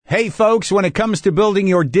Hey folks, when it comes to building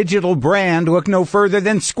your digital brand, look no further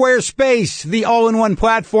than Squarespace, the all-in-one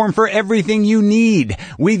platform for everything you need.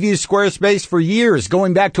 We've used Squarespace for years,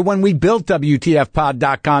 going back to when we built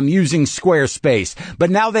WTFpod.com using Squarespace. But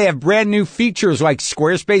now they have brand new features like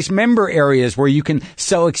Squarespace member areas where you can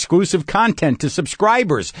sell exclusive content to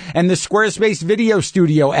subscribers, and the Squarespace Video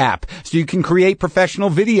Studio app so you can create professional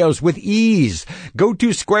videos with ease. Go to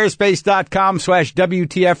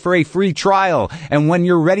squarespace.com/WTF for a free trial, and when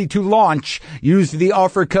you're ready to launch, use the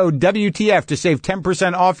offer code WTF to save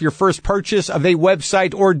 10% off your first purchase of a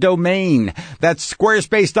website or domain. That's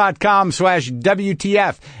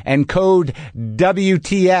squarespace.com/WTF and code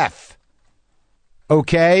WTF.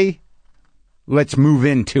 Okay? Let's move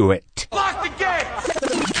into it. Lock the gate!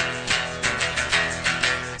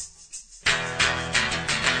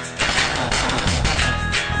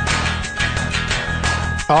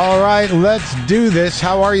 All right, let's do this.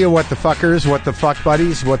 How are you, what the fuckers, what the fuck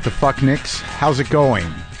buddies, what the fuck nicks? How's it going?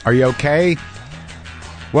 Are you okay?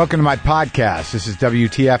 Welcome to my podcast. This is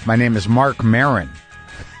WTF. My name is Marc Maron.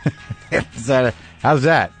 How's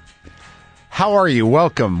that? How are you?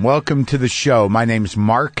 Welcome. Welcome to the show. My name's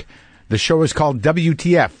Marc. The show is called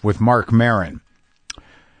WTF with Marc Maron.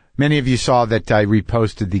 Many of you saw that I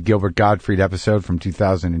reposted the Gilbert Gottfried episode from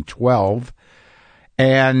 2012.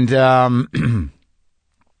 And,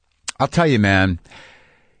 I'll tell you, man,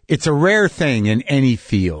 it's a rare thing in any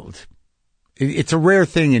field. It's a rare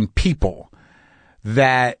thing in people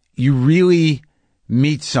that you really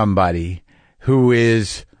meet somebody who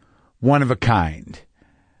is one of a kind,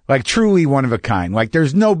 like truly one of a kind. Like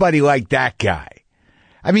there's nobody like that guy.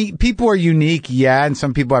 I mean, people are unique, yeah, and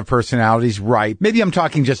some people have personalities, right? Maybe I'm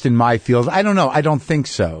talking just in my field. I don't know. I don't think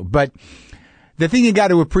so. But the thing you got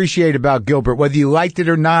to appreciate about Gilbert, whether you liked it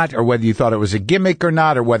or not, or whether you thought it was a gimmick or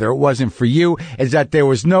not, or whether it wasn't for you, is that there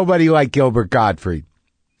was nobody like Gilbert Gottfried.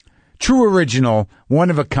 True original, one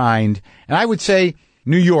of a kind, and I would say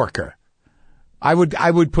New Yorker. I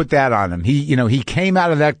would put that on him. He came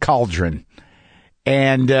out of that cauldron,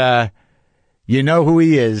 and you know who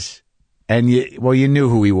he is, and you knew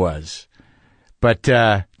who he was, but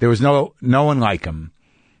there was no one like him.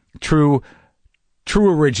 True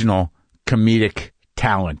original. Comedic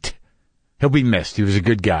talent. He'll be missed. He was a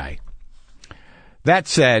good guy. That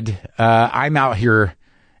said, I'm out here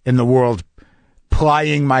in the world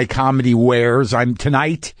plying my comedy wares.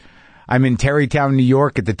 Tonight, I'm in Tarrytown, New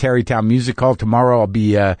York at the Tarrytown Music Hall. Tomorrow I'll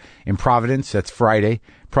be in Providence. That's Friday.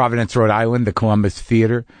 Providence, Rhode Island, the Columbus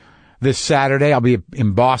Theater. This Saturday, I'll be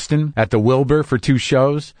in Boston at the Wilbur for 2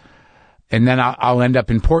 shows. And then I'll end up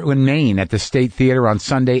in Portland, Maine at the State Theater on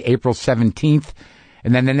Sunday, April 17th.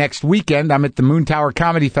 And then the next weekend, I'm at the Moon Tower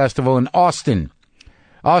Comedy Festival in Austin,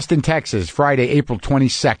 Texas, Friday, April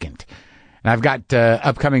 22nd. And I've got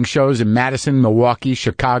upcoming shows in Madison, Milwaukee,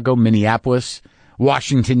 Chicago, Minneapolis,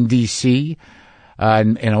 Washington, D.C.,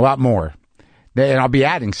 and a lot more. And I'll be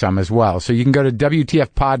adding some as well. So you can go to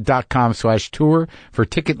WTFpod.com/tour for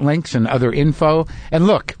ticket links and other info. And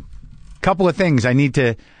look, a couple of things I need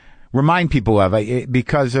to remind people of,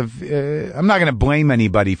 because of, I'm not going to blame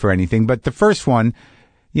anybody for anything, but the first one,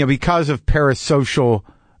 because of parasocial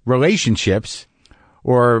relationships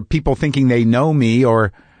or people thinking they know me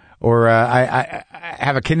or I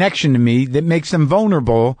have a connection to me that makes them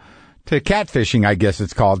vulnerable to catfishing, I guess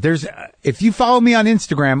it's called. If you follow me on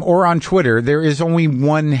Instagram or on Twitter, there is only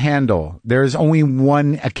one handle. There is only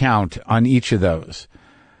one account on each of those.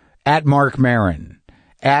 At Marc Maron.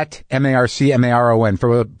 At MarcMaron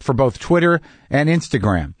for both Twitter and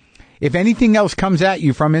Instagram. If anything else comes at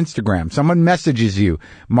you from Instagram, someone messages you,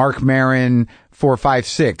 Marc Maron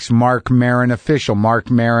 456, Marc Maron official,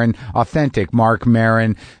 Marc Maron authentic, Marc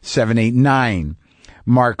Maron 789,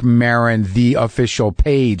 Marc Maron the official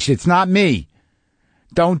page. It's not me.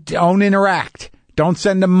 Don't interact. Don't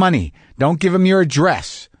send them money. Don't give them your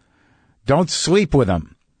address. Don't sleep with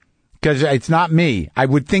them. Because it's not me. I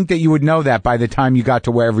would think that you would know that by the time you got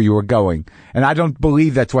to wherever you were going. And I don't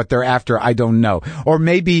believe that's what they're after. I don't know. Or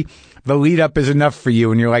maybe the lead up is enough for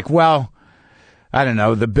you and you're like, well, I don't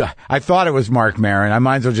know. I thought it was Marc Maron. I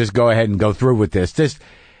might as well just go ahead and go through with this.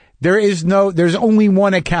 There's only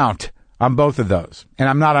one account on both of those. And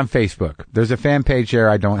I'm not on Facebook. There's a fan page there.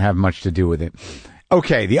 I don't have much to do with it.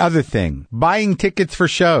 Okay, the other thing, buying tickets for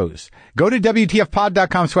shows. Go to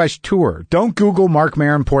WTFpod.com/tour. Don't Google Marc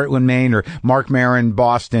Maron Portland, Maine or Marc Maron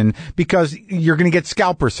Boston because you're going to get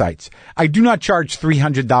scalper sites. I do not charge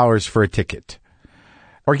 $300 for a ticket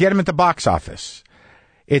or get them at the box office.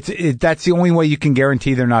 That's the only way you can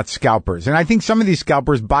guarantee they're not scalpers. And I think some of these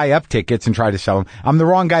scalpers buy up tickets and try to sell them. I'm the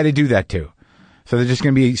wrong guy to do that to. So they're just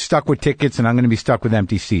going to be stuck with tickets and I'm going to be stuck with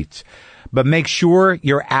empty seats. but make sure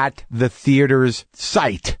you're at the theater's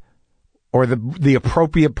site or the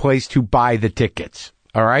appropriate place to buy the tickets.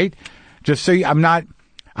 All right? Just so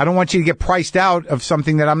I don't want you to get priced out of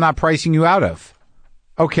something that I'm not pricing you out of.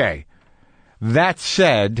 Okay. That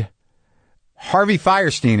said, Harvey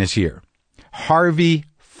Fierstein is here. Harvey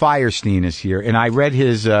Fierstein is here, and I read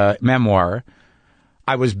his memoir,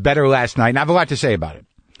 I Was Better Last Night, and I have a lot to say about it.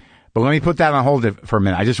 But let me put that on hold for a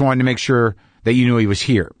minute. I just wanted to make sure that you knew he was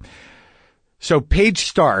here. So Paige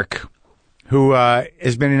Stark, who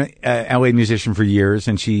has been an LA musician for years,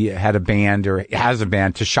 and she had a band, or has a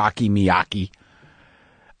band, Tashaki Miyaki.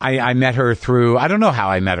 I met her through, I don't know how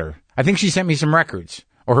I met her. I think she sent me some records,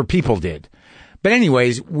 or her people did. But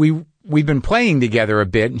anyways, we've been playing together a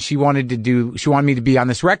bit, and she wanted me to be on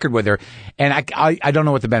this record with her. And I don't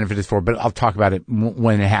know what the benefit is for, but I'll talk about it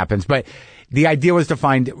when it happens. But the idea was to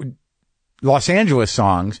find Los Angeles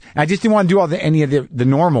songs. I just didn't want to do any of the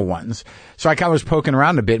normal ones. So I kind of was poking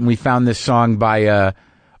around a bit, and we found this song by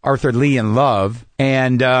Arthur Lee in Love,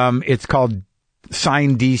 and it's called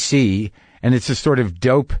Sign DC, and it's a sort of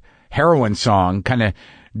dope heroin song, kind of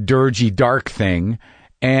dirgy, dark thing.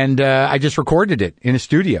 And I just recorded it in a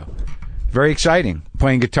studio. Very exciting.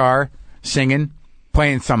 Playing guitar, singing,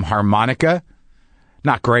 playing some harmonica.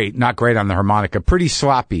 Not great on the harmonica. Pretty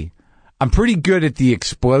sloppy. I'm pretty good at the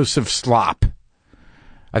explosive slop.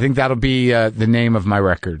 I think that'll be the name of my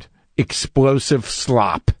record. Explosive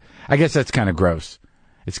slop. I guess that's kind of gross.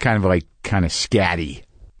 It's kind of scatty.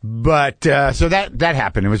 But so that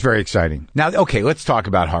happened. It was very exciting. Now, okay, let's talk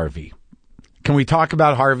about Harvey. Can we talk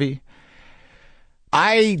about Harvey?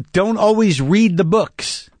 I don't always read the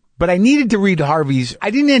books, but I needed to read Harvey's. I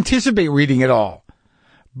didn't anticipate reading it all,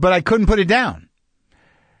 but I couldn't put it down.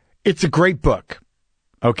 It's a great book.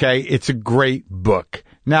 Okay? It's a great book.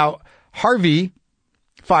 Now, Harvey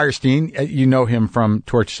Fierstein, you know him from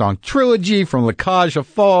Torch Song Trilogy, from La Cage aux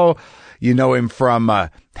Folles. You know him from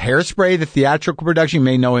Hairspray, the theatrical production. You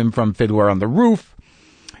may know him from Fiddler on the Roof.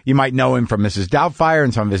 You might know him from Mrs. Doubtfire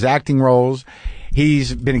and some of his acting roles.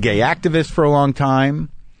 He's been a gay activist for a long time.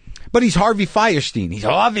 But he's Harvey Fierstein. He's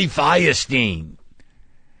Harvey Fierstein.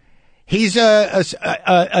 He's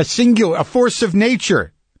a singular, a force of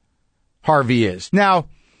nature. Harvey is. Now,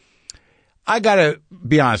 I gotta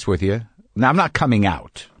be honest with you. Now, I'm not coming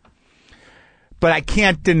out. But I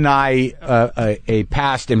can't deny a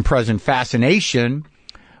past and present fascination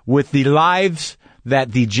with the lives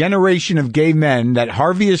that the generation of gay men that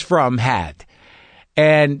Harvey is from had.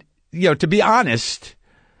 And, to be honest,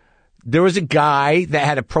 there was a guy that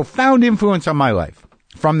had a profound influence on my life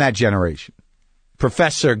from that generation.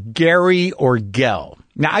 Professor Gary Orgel.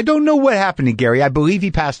 Now, I don't know what happened to Gary. I believe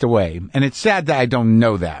he passed away. And it's sad that I don't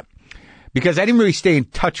know that. Because I didn't really stay in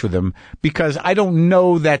touch with him, because I don't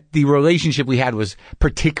know that the relationship we had was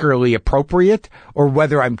particularly appropriate, or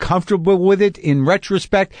whether I'm comfortable with it in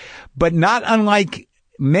retrospect. But not unlike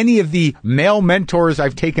many of the male mentors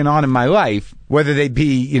I've taken on in my life, whether they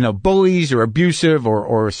be, bullies or abusive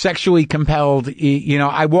or sexually compelled,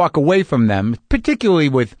 I walk away from them, particularly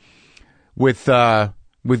with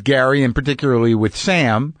Gary, and particularly with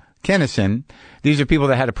Sam Kennison. These are people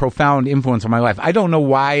that had a profound influence on my life. I don't know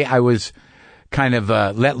why I was kind of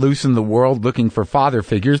let loose in the world looking for father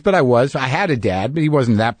figures, but I was. I had a dad, but he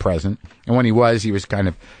wasn't that present. And when he was kind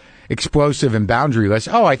of explosive and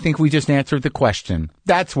boundaryless. Oh, I think we just answered the question.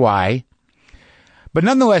 That's why. But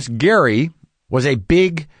nonetheless, Gary was a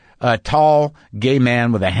big, tall, gay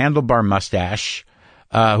man with a handlebar mustache,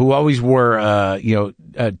 who always wore,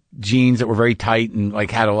 jeans that were very tight and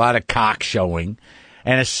had a lot of cock showing,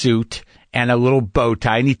 and a suit and a little bow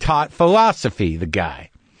tie. And he taught philosophy, the guy.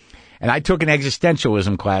 And I took an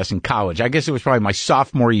existentialism class in college. I guess it was probably my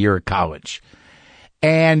sophomore year at college.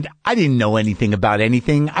 And I didn't know anything about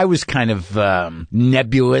anything. I was kind of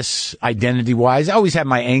nebulous identity-wise. I always had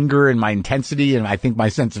my anger and my intensity and I think my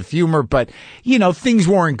sense of humor. But, things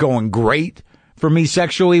weren't going great for me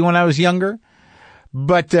sexually when I was younger.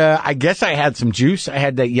 But I guess I had some juice. I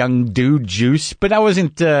had that young dude juice. But I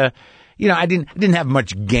wasn't, I didn't have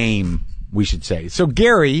much game, we should say. So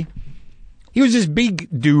Gary, he was this big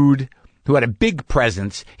dude who had a big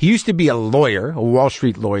presence. He used to be a lawyer, a Wall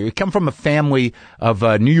Street lawyer. He come from a family of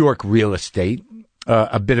New York real estate,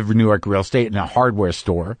 a bit of New York real estate and a hardware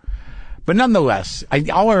store. But nonetheless,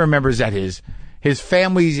 all I remember is that his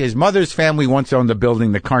mother's family once owned the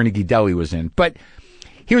building the Carnegie Deli was in. But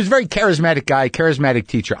he was a very charismatic guy, charismatic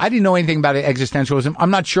teacher. I didn't know anything about existentialism.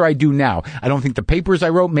 I'm not sure I do now. I don't think the papers I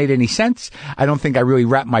wrote made any sense. I don't think I really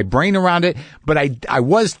wrapped my brain around it. But I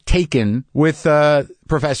was taken with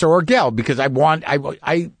professor Orgel because I want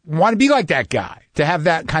to be like that guy, to have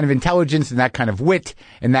that kind of intelligence and that kind of wit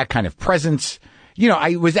and that kind of presence.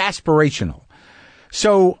 I was aspirational.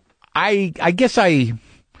 So I guess I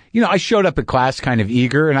showed up at class kind of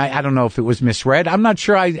eager, and I don't know if it was misread. I'm not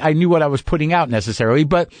sure I knew what I was putting out necessarily,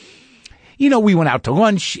 but, we went out to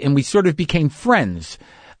lunch and we sort of became friends.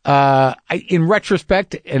 In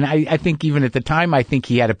retrospect, and I think even at the time, I think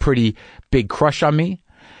he had a pretty big crush on me.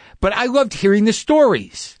 But I loved hearing the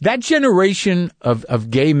stories. That generation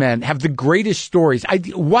of gay men have the greatest stories.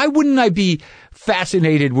 Why wouldn't I be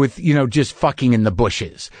fascinated with, just fucking in the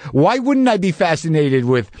bushes? Why wouldn't I be fascinated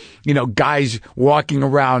with, guys walking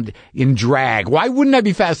around in drag? Why wouldn't I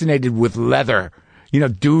be fascinated with leather?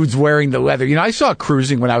 Dudes wearing the leather. I saw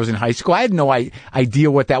cruising when I was in high school. I had no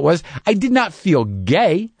idea what that was. I did not feel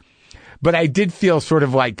gay, but I did feel sort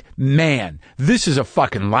of like, man, this is a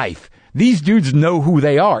fucking life. These dudes know who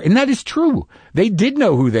they are. And that is true. They did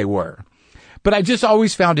know who they were. But I just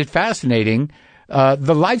always found it fascinating,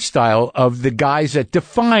 the lifestyle of the guys that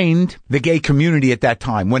defined the gay community at that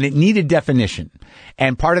time when it needed definition.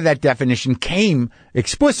 And part of that definition came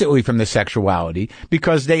explicitly from the sexuality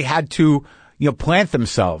because they had to, plant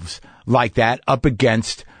themselves like that up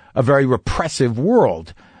against a very repressive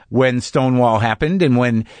world. When Stonewall happened and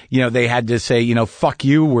when, they had to say, fuck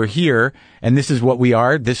you, we're here, and this is what we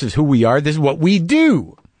are, this is who we are, this is what we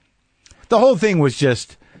do. The whole thing was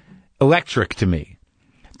just electric to me,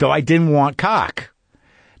 though I didn't want cock.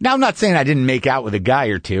 Now, I'm not saying I didn't make out with a guy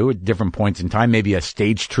or two at different points in time, maybe a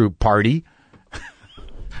stage troupe party.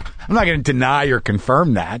 I'm not going to deny or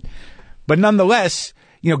confirm that. But nonetheless,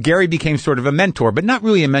 Gary became sort of a mentor, but not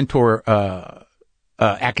really a mentor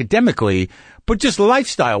academically, but just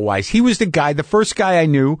lifestyle-wise. He was the first guy I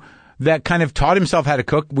knew that kind of taught himself how to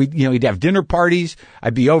cook. He'd have dinner parties.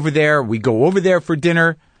 I'd be over there. We'd go over there for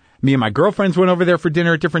dinner. Me and my girlfriends went over there for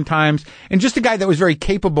dinner at different times. And just a guy that was very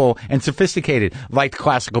capable and sophisticated, liked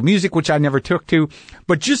classical music, which I never took to,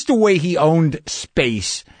 but just the way he owned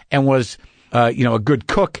space and was, a good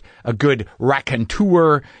cook, a good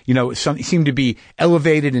raconteur, seemed to be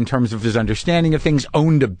elevated in terms of his understanding of things,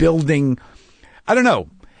 owned a building. I don't know.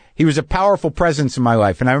 He was a powerful presence in my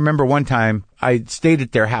life. And I remember one time I stayed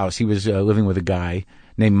at their house. He was living with a guy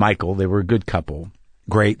named Michael. They were a good couple.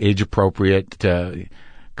 Great, age appropriate,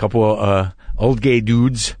 couple of old gay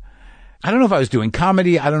dudes. I don't know if I was doing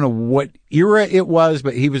comedy. I don't know what era it was,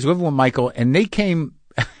 but he was living with Michael and they came.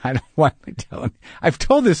 I don't want to tell him. I've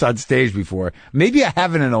told this on stage before. Maybe I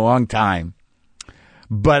haven't in a long time,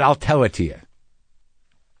 but I'll tell it to you.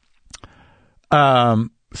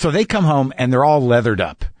 So they come home and they're all leathered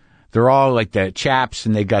up. They're all like the chaps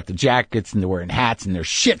and they got the jackets and they're wearing hats and they're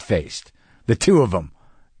shit-faced. The two of them.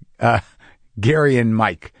 Gary and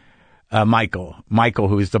Michael,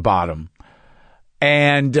 who's the bottom.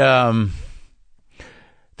 And, they're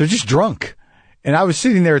just drunk. And I was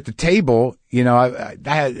sitting there at the table, and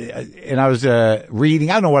I was, reading.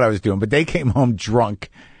 I don't know what I was doing, but they came home drunk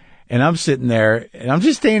and I'm sitting there and I'm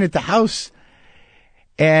just staying at the house.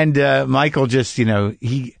 And, Michael just,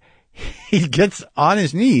 he gets on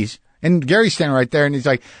his knees and Gary's standing right there and he's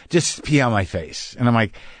like, just pee on my face. And I'm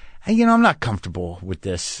like, hey, I'm not comfortable with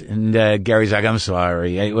this. And, Gary's like, I'm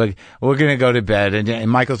sorry. We're going to go to bed. And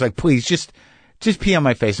Michael's like, please just pee on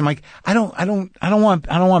my face. I'm like, I don't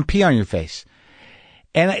want pee on your face.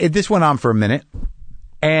 And this went on for a minute.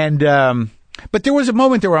 And, but there was a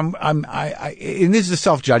moment there where and this is a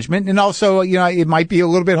self-judgment. And also, it might be a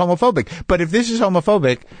little bit homophobic. But if this is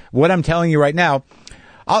homophobic, what I'm telling you right now,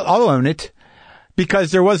 I'll own it.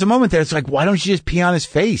 Because there was a moment there, it's like, why don't you just pee on his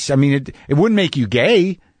face? I mean, it wouldn't make you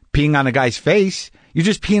gay, peeing on a guy's face. You're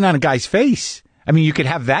just peeing on a guy's face. I mean, you could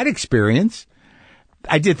have that experience.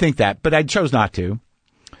 I did think that, but I chose not to.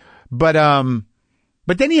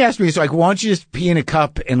 But then he asked me, he's like, why don't you just pee in a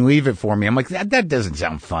cup and leave it for me? I'm like, that doesn't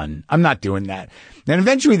sound fun. I'm not doing that. And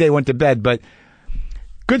eventually they went to bed, but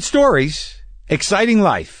good stories, exciting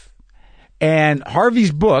life. And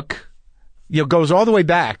Harvey's book, goes all the way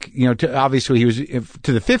back, to obviously he was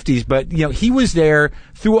to the 50s, but, he was there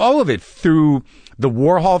through all of it, through the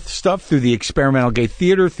Warhol stuff, through the experimental gay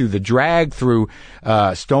theater, through the drag, through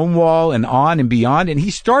Stonewall and on and beyond. And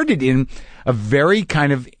he started in a very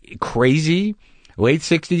kind of crazy late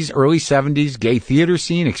 60s, early 70s gay theater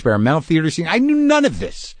scene, experimental theater scene. I knew none of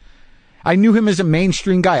this. I knew him as a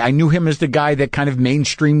mainstream guy. I knew him as the guy that kind of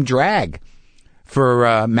mainstream drag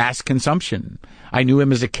for mass consumption. I knew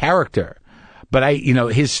him as a character. But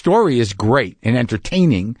his story is great and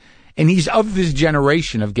entertaining. And he's of this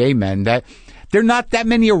generation of gay men that there are not that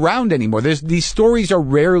many around anymore. These stories are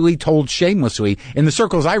rarely told shamelessly in the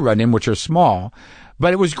circles I run in, which are small.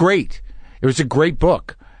 But it was great. It was a great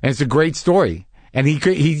book, and it's a great story. And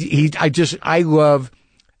I love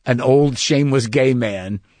an old shameless gay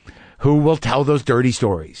man who will tell those dirty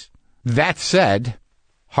stories. That said,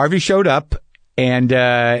 Harvey showed up, and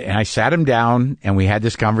I sat him down, and we had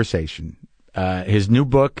this conversation. His new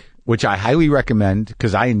book, which I highly recommend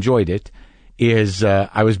because I enjoyed it, is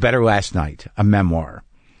I Was Better Last Night, a memoir.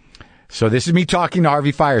 So this is me talking to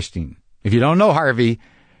Harvey Fierstein. If you don't know Harvey,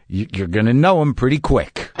 you're going to know him pretty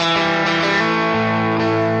quick.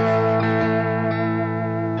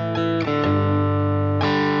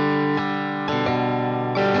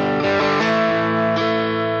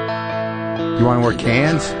 You want to wear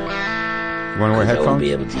cans? You want to wear headphones? I won't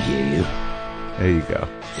be able to hear you. There you go.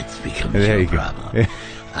 It's becoming a problem.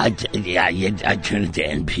 I turn it to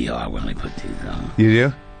NPR when I put these on. You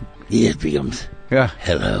do? Yeah, it becomes. Yeah.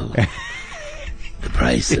 Hello. The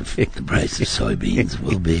price of soybeans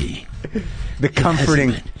will be.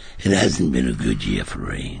 It hasn't been a good year for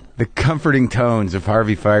rain. The comforting tones of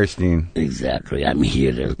Harvey Fierstein. Exactly. I'm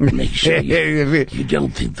here to make sure you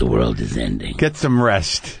don't think the world is ending. Get some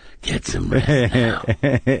rest. Get some rest now.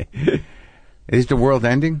 Is the world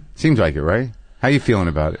ending? Seems like it, right? How you feeling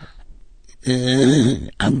about it?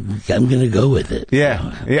 I'm gonna go with it.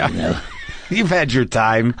 Yeah, yeah. You know? You've had your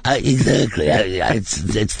time. Exactly.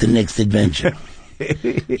 It's the next adventure.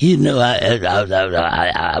 You know,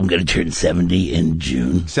 I'm gonna turn 70 in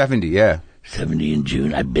June. 70, yeah. 70 in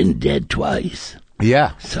June. I've been dead twice.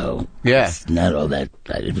 Yeah. So yeah, it's not all that.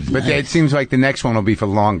 It was but nice. It seems like the next one will be for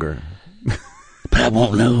longer. But I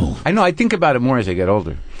won't know. I know. I think about it more as I get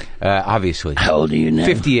older. Obviously. How old are you now?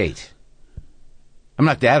 58. I'm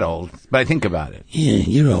not that old, but I think about it. Yeah,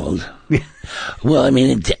 you're old. Well, I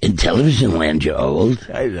mean, in television land, you're old.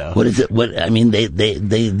 I know. What is it? What I mean,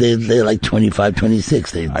 they're like 25,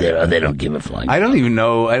 26. They don't give a flying. I don't even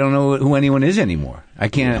know. I don't know who anyone is anymore. I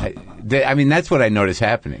can't. I mean, that's what I notice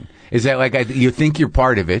happening. Is that like you think you're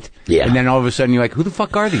part of it, yeah, and then all of a sudden you're like, who the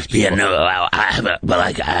fuck are these people? Yeah, no, I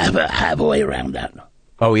have a way around that.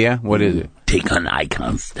 Oh yeah, what is it? Take on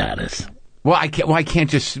icon status. Well, I can't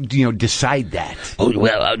just decide that. Oh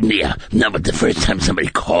well, yeah, no, but the first time somebody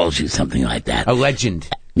calls you something like that, a legend.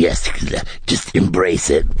 Yes, just embrace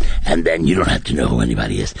it, and then you don't have to know who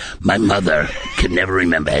anybody is. My mother could never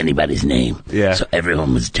remember anybody's name, yeah. So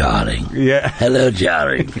everyone was darling. Yeah, hello,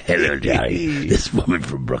 darling. Hello, darling. This woman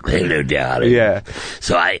from Brooklyn. Hello, darling. Yeah.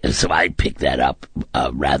 So I picked that up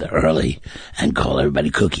rather early and call everybody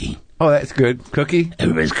Cookie. Oh, that's good. Cookie.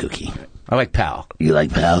 Everybody's Cookie. I like Pal. You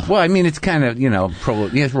like Pal? Well, I mean, it's kind of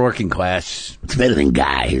it's working class. It's better than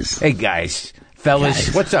guys. Hey, guys. Fellas,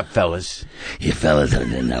 guys. What's up, fellas? Yeah, fellas,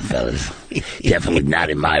 no, fellas. Definitely not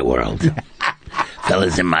in my world.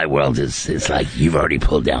 Fellas in my world is like you've already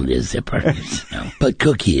pulled down the zipper. But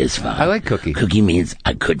Cookie is fine. I like Cookie. Cookie means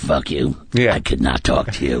I could fuck you. Yeah. I could not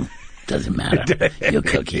talk to you. Doesn't matter. You're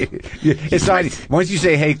Cookie. It's on. Once you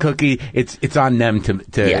say "Hey, Cookie," it's on them to.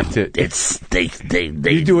 Yeah, it's they.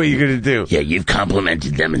 You do what you're gonna do. Yeah, you've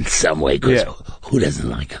complimented them in some way. Cause who doesn't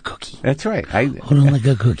like a cookie? That's right. Who don't like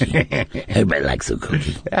a cookie? Everybody likes a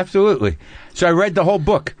cookie. Absolutely. So I read the whole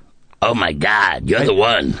book. Oh my God, you're the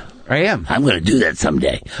one. I am. I'm going to do that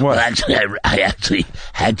someday. What? Well, actually, I actually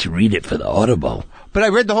had to read it for the Audible. But I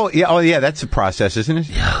read the whole. Yeah. Oh, yeah. That's a process, isn't it?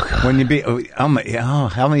 Oh, God. When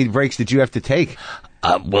how many breaks did you have to take?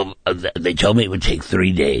 They told me it would take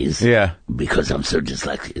 3 days. Yeah. Because I'm so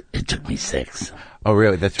dyslexic. It took me 6. Oh,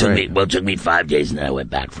 really? That's right. It took me 5 days, and then I went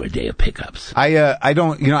back for a day of pickups. I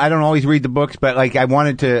don't always read the books, but like I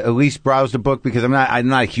wanted to at least browse the book because I'm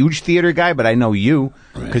not a huge theater guy, but I know you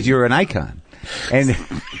because you're an icon. And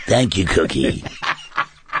thank you, Cookie.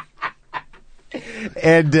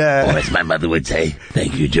 And or as my mother would say,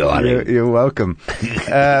 thank you, daughter. You're welcome.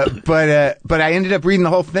 But I ended up reading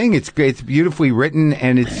the whole thing. It's beautifully written,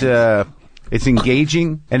 and it's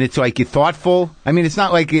engaging, and it's like you're thoughtful. I mean, it's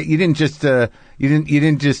not like you didn't just do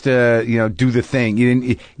the thing.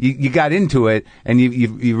 You got into it, and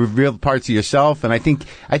you revealed parts of yourself. And I think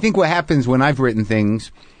what happens when I've written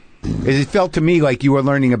things is it felt to me like you were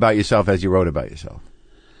learning about yourself as you wrote about yourself.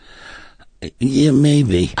 Yeah,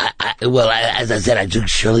 maybe. As I said, I took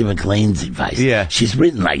Shirley MacLaine's advice. Yeah. She's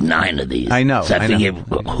written like 9 of these. I know. So I figured,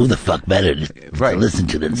 who the fuck better to listen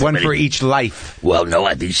to than somebody? One for each life. Well, no,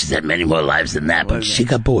 I think she's had many more lives than that, but she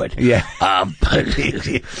got bored. Yeah. But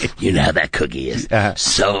you know how that Cookie is.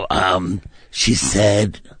 So, she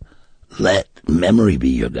said, let memory be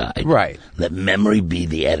your guide. Right. Let memory be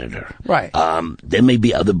the editor. Right. There may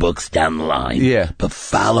be other books down the line. Yeah. But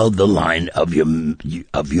follow the line of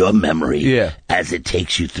your memory. Yeah. As it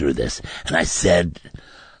takes you through this. And I said,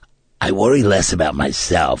 I worry less about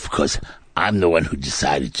myself because I'm the one who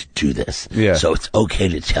decided to do this. Yeah. So it's okay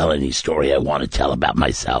to tell any story I want to tell about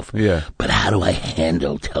myself. Yeah. But how do I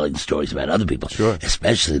handle telling stories about other people? Sure.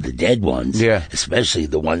 Especially the dead ones. Yeah. Especially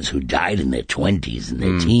the ones who died in their 20s and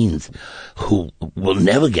their teens, who will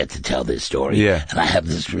never get to tell their story. Yeah. And I have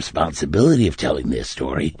this responsibility of telling their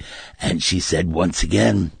story. And she said, once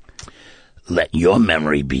again, let your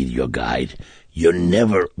memory be your guide. You're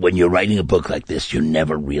never, when you're writing a book like this, you're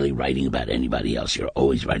never really writing about anybody else. You're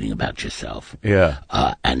always writing about yourself. Yeah.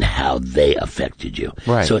 And how they affected you.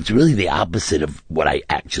 Right. So it's really the opposite of what I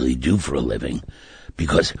actually do for a living.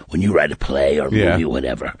 Because when you write a play or a movie or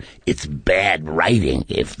whatever, it's bad writing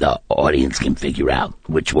if the audience can figure out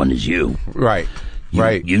which one is you. Right.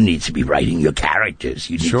 You need to be writing your characters.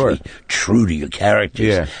 You need to be true to your characters.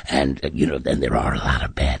 Yeah. And, and there are a lot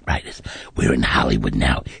of bad writers. We're in Hollywood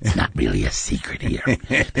now. It's not really a secret here.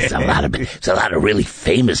 There's a lot of really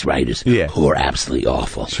famous writers who are absolutely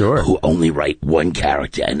awful. Sure. Who only write one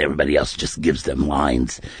character and everybody else just gives them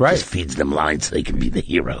lines. Right. Just feeds them lines so they can be the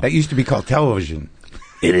hero. That used to be called television.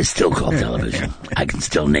 It is still called television. I can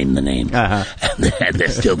still name the name. And they're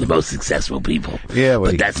still the most successful people. Yeah,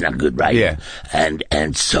 well, but that's not good writing. Yeah.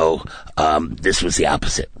 And so, this was the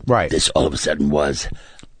opposite. Right. This all of a sudden was,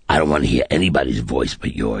 I don't want to hear anybody's voice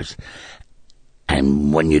but yours.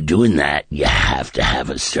 And when you're doing that, you have to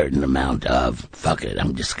have a certain amount of, fuck it,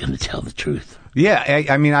 I'm just going to tell the truth. Yeah,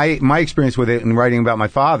 I mean, my experience with it in writing about my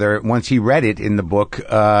father, once he read it in the book,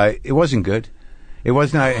 it wasn't good. It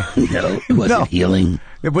was not. No, it wasn't healing.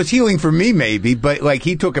 It was healing for me, maybe, but like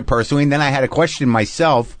he took it personally, and then I had to question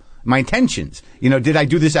myself, my intentions. Did I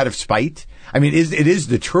do this out of spite? I mean, it is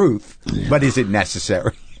the truth, but is it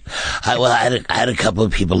necessary? I had a couple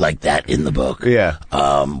of people like that in the book. Yeah.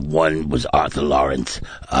 One was Arthur Lawrence.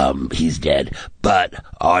 He's dead, but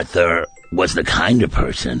Arthur was the kind of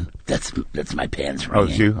person. That's my pants ringing. Oh,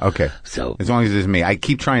 it's you? Okay. So as long as it's me, I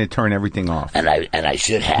keep trying to turn everything off. And I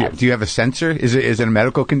should have. Do you have a sensor? Is it a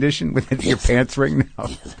medical condition with your pants ring now?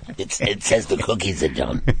 It says the cookies are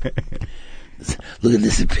done. Look at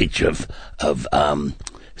this picture of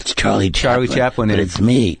it's Charlie Chaplin. But it's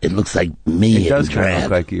me. It looks like me. It does kind of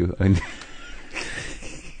look like you.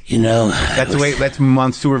 That's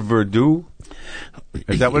Monsieur Verdoux.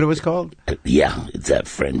 Is that what it was called? Yeah, it's that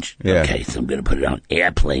French. Yeah. Okay, so I'm going to put it on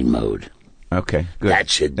airplane mode. Okay, good.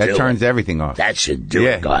 That turns everything off. That should do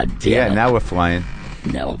it. God damn it. Yeah, now we're flying.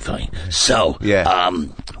 Now we're flying. So,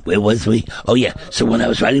 where was we? Oh yeah. So when I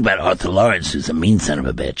was writing about Arthur Lawrence, who's a mean son of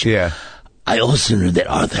a bitch. Yeah. I also knew that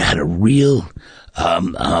Arthur had a real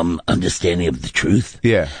understanding of the truth.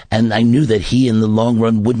 Yeah. And I knew that he, in the long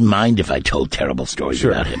run, wouldn't mind if I told terrible stories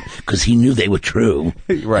about him, because he knew they were true.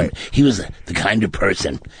 Right. And he was the kind of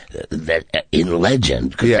person that in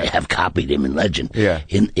legend, because they have copied him in legend. Yeah.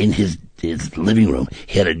 In his living room,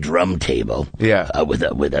 he had a drum table. Yeah. With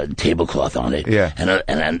a tablecloth on it. Yeah.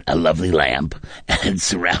 And a lovely lamp. And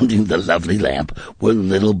surrounding the lovely lamp were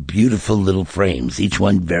beautiful little frames, each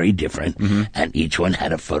one very different. Mm-hmm. And each one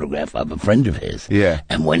had a photograph of a friend of his. Yeah.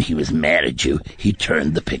 And when he was mad at you, he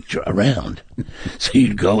turned the picture around. So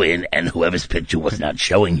you'd go in, and whoever's picture was not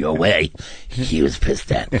showing your way, he was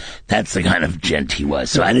pissed at. That's the kind of gent he was.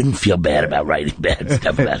 So I didn't feel bad about writing bad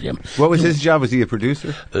stuff about him. What was his job? Was he a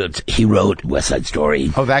producer? He wrote West Side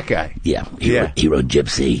Story. Oh, that guy. Yeah. He wrote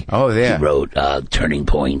Gypsy. Oh, yeah. He wrote Turning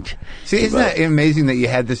Point. See, isn't that amazing that you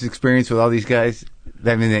had this experience with all these guys?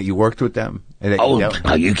 I mean, that you worked with them?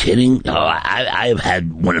 Are you kidding? Oh, I have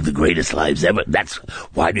had one of the greatest lives ever. That's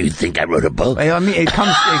why do you think I wrote a book? I mean, it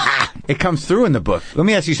comes through in the book. Let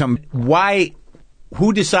me ask you something.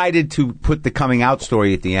 Who decided to put the coming out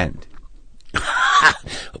story at the end?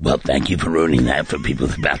 Well, thank you for ruining that for people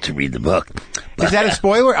who's about to read the book. But, is that a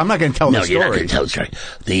spoiler? I'm not going to tell the story. No, you're not going to tell the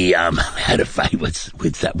story. I had a fight with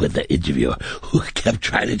the interviewer who kept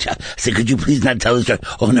trying to tell. I said, could you please not tell the story?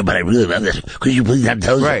 Oh, no, but I really love this. Could you please not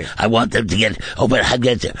tell the story? I want them to get it. Oh, but I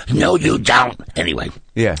get it. No, you don't. Anyway.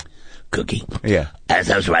 Yeah. Cookie. Yeah. As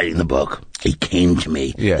I was writing the book, it came to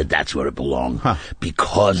me that that's where it belonged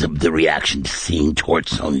because of the reaction to seeing Torch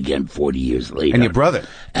Song again 40 years later. And your brother.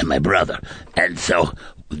 And my brother. And so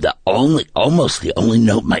almost the only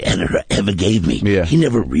note my editor ever gave me, he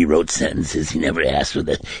never rewrote sentences. He never asked for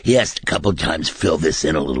that. He asked a couple of times, fill this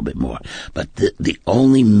in a little bit more. But the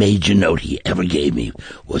only major note he ever gave me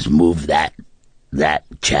was move that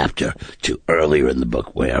chapter to earlier in the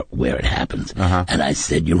book where it happens. And I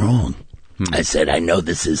said, you're wrong. I said, I know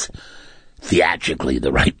this is theatrically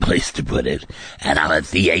the right place to put it, and I'm a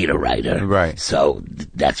theater writer, right? So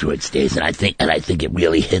that's where it stays, and I think it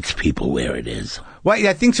really hits people where it is. Well,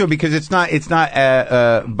 yeah, I think so, because it's not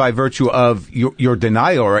by virtue of your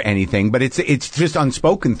denial or anything, but it's just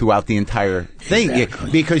unspoken throughout the entire thing.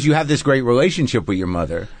 Exactly. Because you have this great relationship with your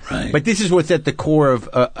mother. Right. But this is what's at the core of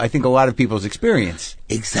I think a lot of people's experience.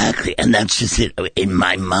 Exactly, and that's just it. In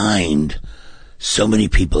my mind, so many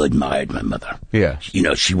people admired my mother. Yeah. You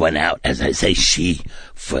know, she went out, as I say,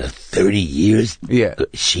 for 30 years,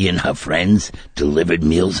 she and her friends delivered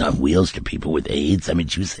Meals on Wheels to people with AIDS. I mean,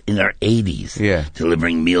 she was in her 80s,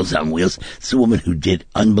 delivering Meals on Wheels. It's a woman who did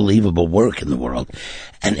unbelievable work in the world.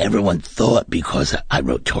 And everyone thought, because I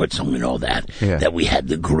wrote Tort Song and all that, that we had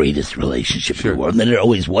the greatest relationship in the world, and that it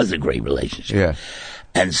always was a great relationship. Yeah.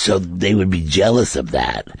 And so they would be jealous of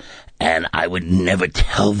that. And I would never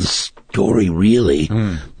tell the story, really.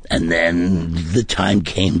 And then the time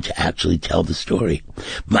came to actually tell the story.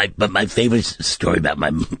 But my favorite story about my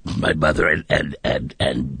mother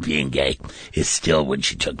and being gay is still when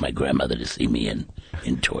she took my grandmother to see me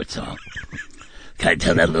in Tort Song. Can I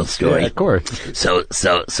tell that little story? Yeah, of course. So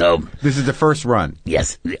this is the first run.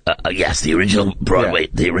 Yes, the original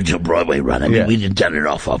Broadway run. I mean, we'd done it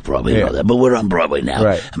off Broadway and all that, but we're on Broadway now.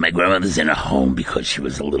 Right. And my grandmother's in a home because she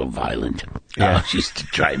was a little violent. She used to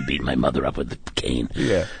try and beat my mother up with a cane.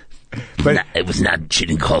 Yeah. But it was not. She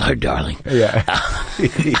didn't call her darling. Yeah.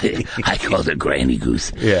 I called her Granny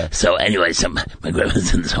Goose. Yeah. So anyway, my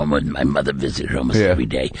grandmother's in this home, and my mother visited her almost every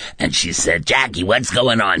day, and she said, "Jackie, what's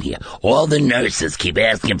going on here? All the nurses keep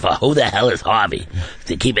asking for who the hell is Harvey?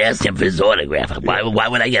 They keep asking for his autograph. Why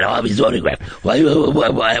would I get Harvey's autograph? Why do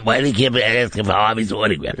they keep asking for Harvey's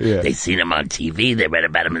autograph? Yeah. They seen him on TV. They read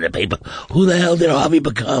about him in the paper. Who the hell did Harvey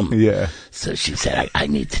become?" Yeah. So she said, I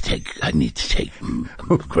need to take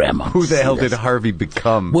Grandma. Who the hell did Harvey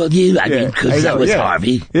become? Well, I mean, because that was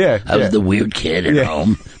Harvey. Yeah. I was the weird kid at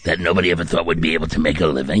home that nobody ever thought would be able to make a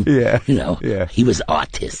living. Yeah. You know, he was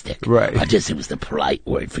autistic. Right. Autistic was the polite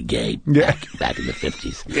word for gay back in the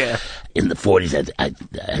 50s. Yeah. In the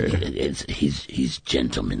 40s, he's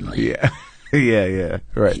gentlemanly. Yeah. Yeah,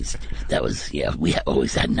 right. We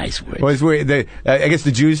always had nice words. Well, it's weird. I guess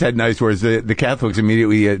the Jews had nice words. The Catholics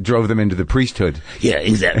immediately drove them into the priesthood. Yeah,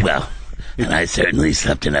 exactly. Well, and I certainly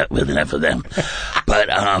slept with enough of them. But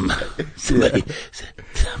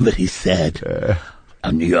somebody said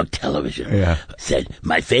on New York television, said,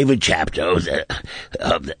 my favorite chapter was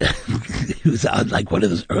he was on like one of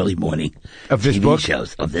those early morning of this TV book?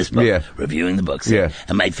 shows of this book, reviewing the books. And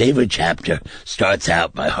my favorite chapter starts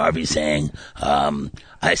out by Harvey saying,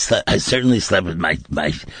 I certainly slept with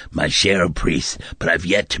my share of priests, but I've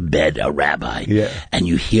yet to bed a rabbi. Yeah. And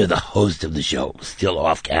you hear the host of the show still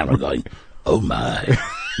off camera going, "Oh my."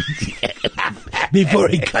 Before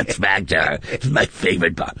he cuts back to her. It's my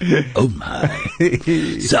favorite part. Oh my.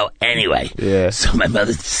 So anyway, so my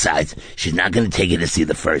mother decides she's not going to take it to see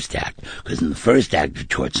the first act, because in the first act of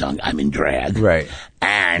Tort Song, I'm in drag. Right.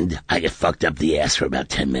 And I get fucked up the ass for about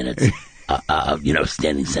 10 minutes.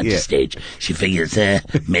 Standing center stage. She figures,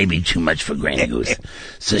 maybe too much for Granny Goose.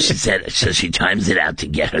 So she times it out to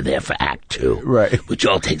get her there for Act 2. Right. Which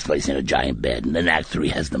all takes place in a giant bed. And then Act 3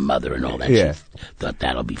 has the mother and all that. Yeah. She thought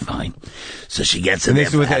that'll be fine. So she gets her there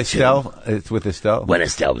for Act 2. It's with Estelle? When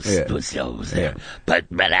Estelle was there. But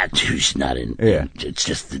Act 2, she's not in. Yeah. It's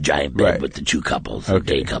just the giant bed with the two couples, a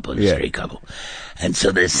gay couple and a straight couple. And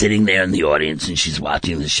so they're sitting there in the audience, and she's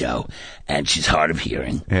watching the show, and she's hard of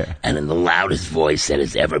hearing. Yeah. And in the loudest voice that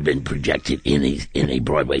has ever been projected in a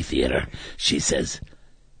Broadway theater, she says,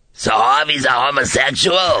 "So Harvey's a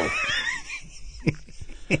homosexual?"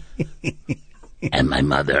 And my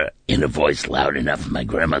mother, in a voice loud enough for my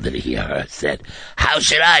grandmother to hear her, said, "How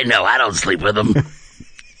should I know? I don't sleep with him."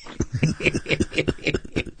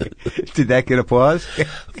 Did that get applause?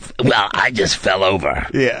 Well, I just fell over.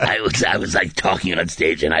 Yeah. I was like talking on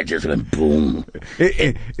stage, and I just went boom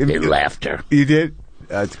in laughter. You did?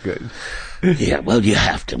 That's good. Yeah, well, you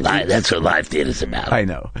have to. That's what live theater's about. I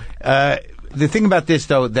know. The thing about this,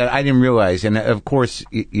 though, that I didn't realize, and of course,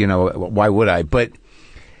 why would I? But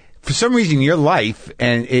for some reason, your life,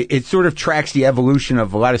 and it sort of tracks the evolution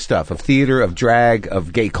of a lot of stuff, of theater, of drag,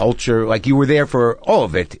 of gay culture. Like, you were there for all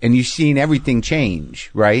of it, and you've seen everything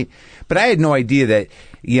change, right? But I had no idea that,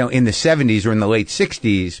 in the 70s or in the late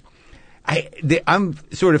 60s, I'm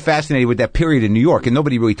sort of fascinated with that period in New York, and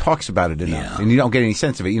nobody really talks about it enough, and you don't get any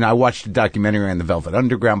sense of it. I watched a documentary on the Velvet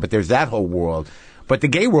Underground, but there's that whole world. But the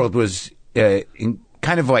gay world was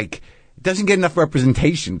kind of like doesn't get enough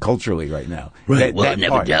representation culturally right now. Right. Well, it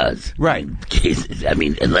never does. Right. I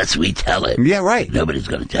mean, unless we tell it. Yeah, right. Nobody's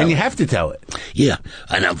going to tell it. And you have to tell it. Yeah.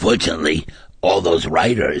 And unfortunately, all those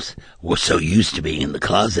writers were so used to being in the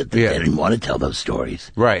closet that they didn't want to tell those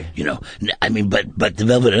stories. Right. You know, I mean, but the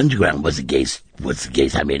Velvet Underground was the case.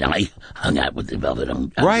 I mean, I hung out with the Velvet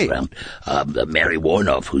Underground. Right. Mary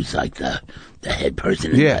Warnoff, who's like the head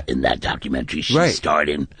person in that documentary, she starred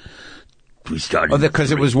in. We started. Oh, because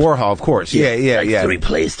it was Warhol, of course. Yeah. 3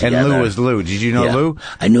 plays together. And Lou was Lou. Did you know Lou?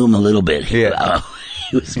 I knew him a little bit. He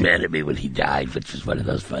was mad at me when he died, which was one of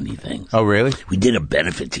those funny things. Oh, really? We did a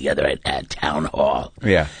benefit together at Town Hall.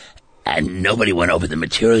 Yeah. And nobody went over the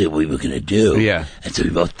material we were going to do. Yeah. And so we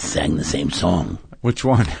both sang the same song. Which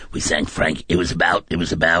one? We sang Frank. It was about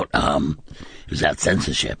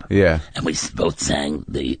censorship. Yeah. And we both sang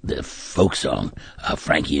the folk song,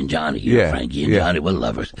 Frankie and Johnny. Frankie and Johnny were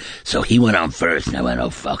lovers. So he went on first, and I went, oh,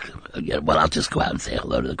 fuck. Well, I'll just go out and say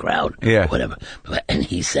hello to the crowd. Yeah. Whatever. And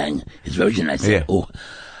he sang his version. I said,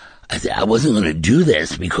 I said, I wasn't going to do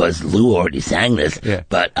this because Lou already sang this,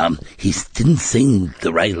 but he didn't sing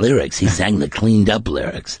the right lyrics. He sang the cleaned up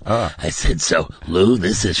lyrics. Oh. I said, so Lou,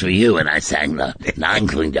 this is for you. And I sang the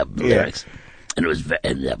non-cleaned up lyrics. And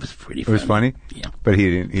that was pretty funny. It was funny? Yeah. But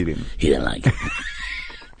he didn't like it.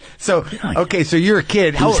 So, okay, so you're a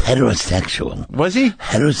kid. He was heterosexual. Was he?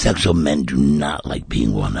 Heterosexual men do not like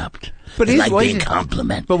being one-upped. But they like being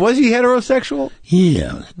complimented. But was he heterosexual?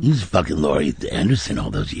 Yeah. He was fucking Laurie Anderson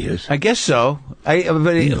all those years. I guess so. But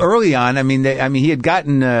early on, he had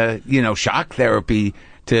gotten, shock therapy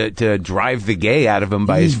to drive the gay out of him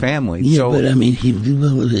by his family. Yeah, but I mean, he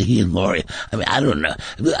and Laurie. I mean, I don't know.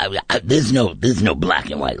 There's no black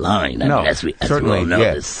and white line. I mean, as we all know,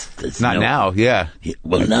 there's not now. Yeah.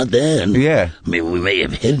 Well, not then. Yeah. I mean, we may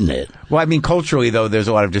have hidden it. Well, I mean, culturally though, there's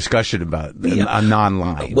a lot of discussion about a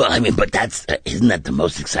non-line. Well, I mean, but isn't that the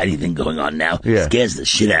most exciting thing going on now? Yeah. It scares the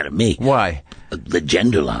shit out of me. Why? The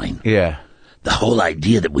gender line. Yeah. The whole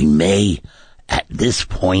idea that we may, at this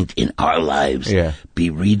point in our lives, be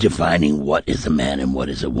redefining what is a man and what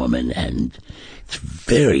is a woman, and it's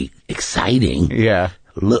very exciting. Yeah.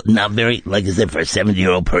 Not very, like I said, for a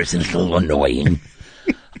 70-year-old person, it's a little annoying.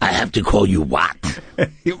 I have to call you what?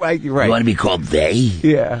 You're right. You want to be called they?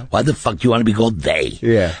 Yeah. Why the fuck do you want to be called they?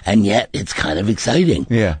 Yeah. And yet, it's kind of exciting.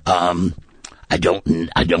 Yeah. I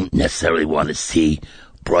don't necessarily want to see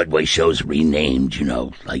Broadway shows renamed,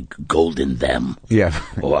 like Golden Them. Yeah.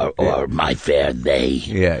 Or My Fair They.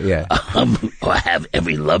 Yeah. Or have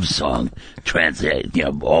every love song translated,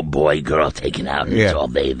 all boy, girl taken out, and it's all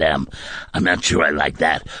they, them. I'm not sure I like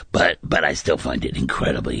that, but I still find it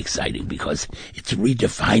incredibly exciting because it's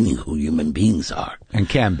redefining who human beings are. And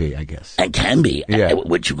can be, I guess. And can be. Yeah.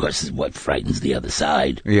 Which, of course, is what frightens the other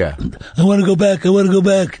side. Yeah. I want to go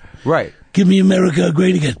back. Right. Give me America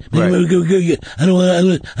great again. Make America great again. I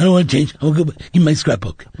don't want to change. I want to go back. Give me my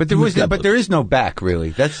scrapbook. But there is no back,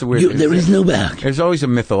 really. That's the weird thing. There is no back. There's always a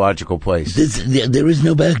mythological place. There is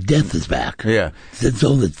no back. Death is back. Yeah. That's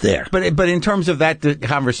all that's there. But in terms of that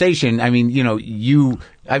conversation, I mean, you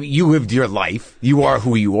lived your life. You are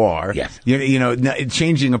who you are. Yes.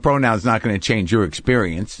 Changing a pronoun is not going to change your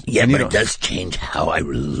experience. Yeah, but it does change how I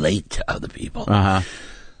relate to other people. Uh-huh.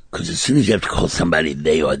 Because as soon as you have to call somebody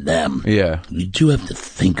they or them, you do have to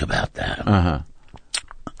think about that. Uh-huh.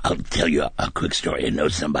 I'll tell you a quick story. I know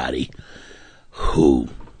somebody who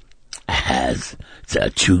has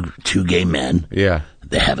two gay men. Yeah.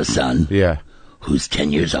 They have a son. Yeah. Who's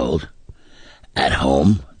 10 years old. At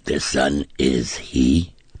home, their son is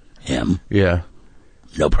him. Yeah.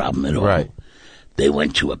 No problem at all. Right. They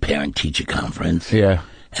went to a parent-teacher conference. Yeah.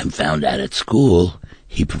 And found out at school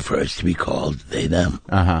he prefers to be called they, them.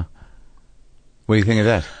 Uh-huh. What do you think of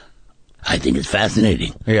that? I think it's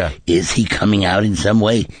fascinating. Yeah. Is he coming out in some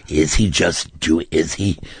way? Is he just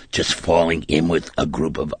falling in with a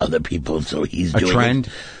group of other people so he's doing a trend?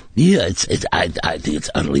 Yeah, I think it's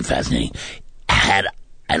utterly fascinating. And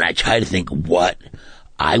I try to think what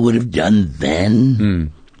I would have done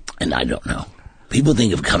then, and I don't know. People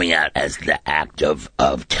think of coming out as the act of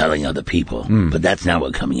telling other people, but that's not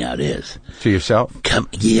what coming out is. To yourself?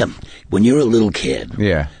 When you're a little kid,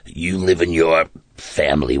 you live in your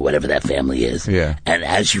family, whatever that family is, and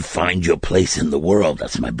as you find your place in the world,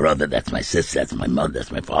 that's my brother, that's my sister, that's my mother,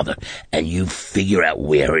 that's my father, and you figure out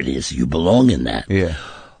where it is you belong in that. Yeah.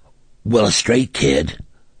 Well, a straight kid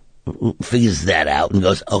figures that out and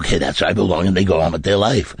goes, okay, that's where I belong, and they go on with their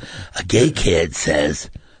life. A gay kid says,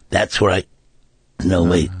 that's where no,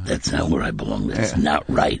 wait, that's not where I belong. That's not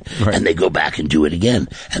right. And they go back and do it again,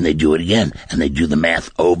 and they do it again, and they do the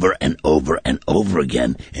math over and over and over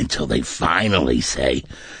again until they finally say,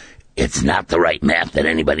 It's not the right math that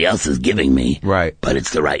anybody else is giving me. Right. But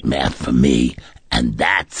it's the right math for me. And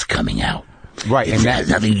that's coming out. Right. It has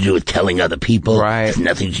nothing to do with telling other people. Right. It has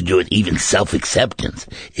nothing to do with even self-acceptance.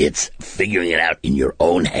 It's figuring it out in your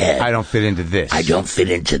own head. I don't fit into this. I don't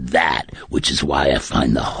fit into that, which is why I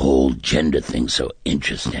find the whole gender thing so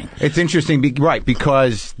interesting. It's interesting,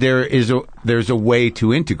 because there's a way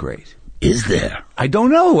to integrate. Is there? I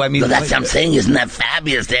don't know. I mean, that's what I'm saying. Isn't that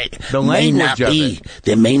fabulous? The language of it.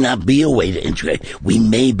 There may not be a way to integrate. We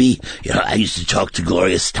may be. I used to talk to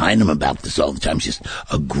Gloria Steinem about this all the time. She's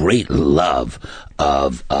a great love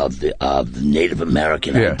of the Native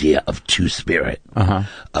American idea of two-spirit,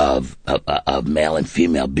 of male and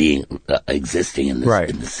female being existing in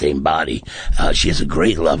the same body. She has a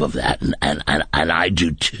great love of that, and I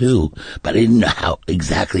do too. But I didn't know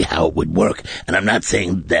exactly how it would work. And I'm not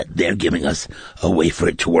saying that they're giving us a way for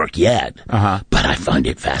it to work yet, but I find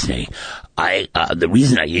it fascinating. The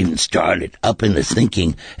reason I even started up in this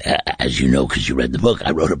thinking, as you know, because you read the book,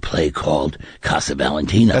 I wrote a play called Casa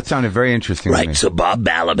Valentina. That sounded very interesting. Right. So Bob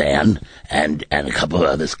Balaban and a couple of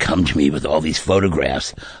others come to me with all these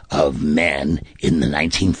photographs of men in the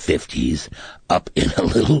 1950s up in a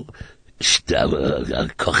little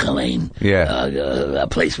Kochelain, a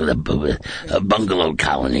place with a bungalow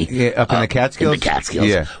colony, up in the Catskills. In the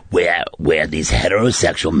Catskills, where these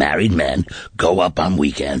heterosexual married men go up on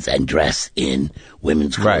weekends and dress in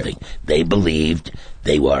women's clothing. Right. They believed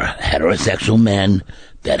they were heterosexual men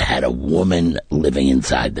that had a woman living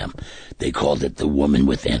inside them. They called it the woman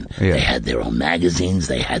within. Yeah. They had their own magazines.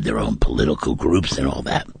 They had their own political groups and all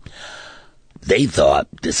that. They thought,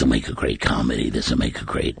 this will make a great comedy, and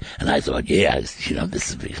I thought,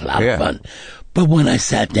 this will be a lot of fun. But when I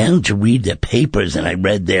sat down to read their papers and I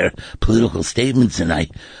read their political statements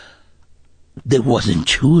there wasn't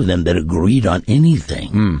two of them that agreed on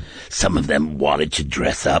anything. Some of them wanted to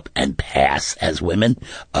dress up and pass as women.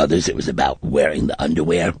 Others, it was about wearing the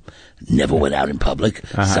underwear, never went out in public.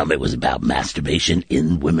 Some, it was about masturbation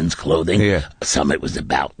in women's clothing. Some, it was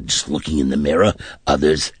about just looking in the mirror.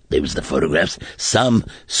 Others, there was the photographs. Some,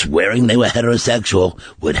 swearing they were heterosexual,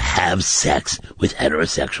 would have sex with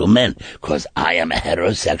heterosexual men. Because I am a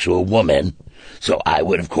heterosexual woman, so I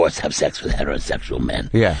would, of course, have sex with heterosexual men.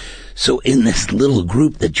 Yeah. So in this little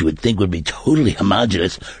group that you would think would be totally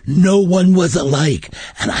homogenous, no one was alike.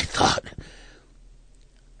 And I thought,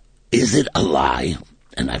 is it a lie,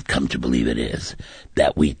 and I've come to believe it is,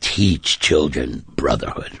 that we teach children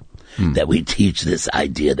brotherhood? That we teach this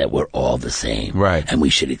idea that we're all the same. Right. And we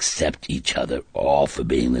should accept each other all for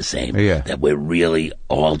being the same. Yeah. That we're really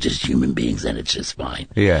all just human beings and it's just fine.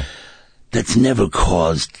 Yeah. That's never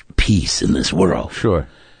caused peace in this world. Sure.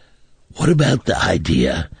 What about the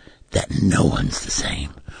idea that no one's the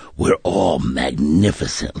same? We're all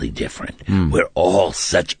magnificently different. We're all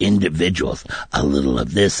such individuals. A little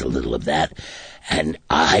of this, a little of that. And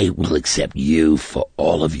I will accept you for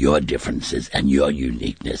all of your differences and your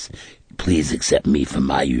uniqueness. Please accept me for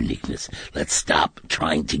my uniqueness. Let's stop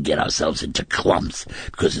trying to get ourselves into clumps.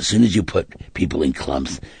 Because as soon as you put people in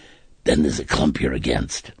clumps, then there's a clump you're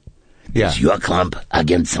against. There's your clump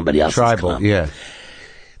against somebody else's clump. Yeah.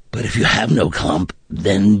 But if you have no clump,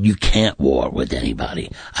 then you can't war with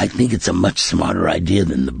anybody. I think it's a much smarter idea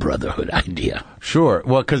than the brotherhood idea. Sure.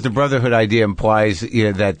 Well, because the brotherhood idea implies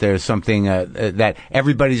that there's something that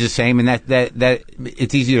everybody's the same, and that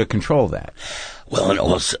it's easier to control that. Well, and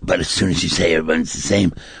also, but as soon as you say everyone's the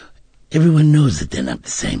same, everyone knows that they're not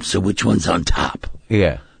the same. So which one's on top?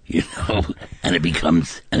 Yeah. And it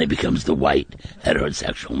becomes the white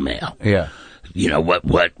heterosexual male. Yeah.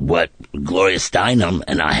 What Gloria Steinem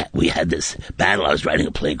and we had this battle. I was writing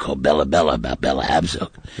a play called Bella Bella about Bella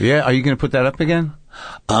Abzug. Yeah. Are you going to put that up again?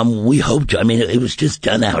 We hope to. I mean, it was just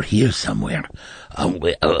done out here somewhere.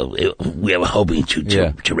 We were hoping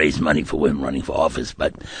to raise money for women running for office,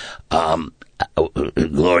 but,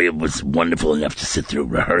 Gloria was wonderful enough to sit through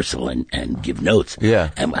rehearsal and give notes.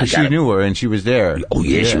 Yeah. And she knew her and she was there. Oh,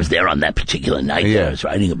 yeah, she was there on that particular night that I was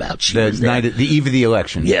writing about. She was there. The eve of the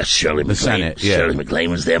election. Yes, Shirley MacLaine. Senate, Shirley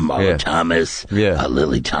MacLaine was there, Maron Thomas,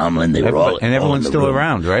 Lily Tomlin. They were all. And everyone's still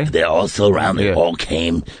around, right? They're all still around. They all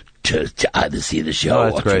came to either see the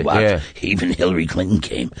show or to watch. Yeah. Even Hillary Clinton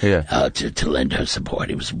came to lend her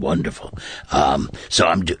support. It was wonderful. So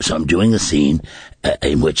I'm doing a scene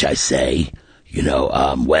in which I say,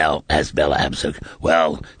 as Bella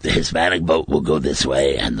Abzug, the Hispanic vote will go this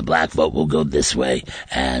way and the black vote will go this way,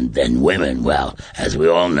 and then women, as we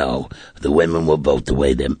all know, the women will vote the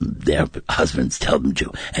way their husbands tell them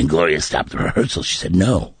to. And Gloria stopped the rehearsal. She said,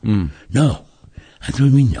 no. I said, what do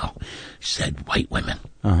you mean no? She said, white women.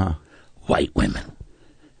 White women.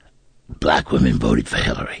 Black women voted for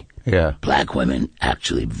Hillary. Yeah. Black women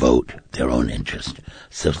actually vote their own interest.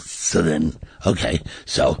 So then, okay,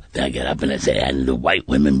 so then I get up and I say, and the white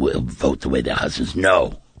women will vote the way their husbands.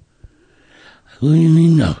 No. What do you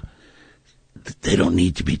mean no? They don't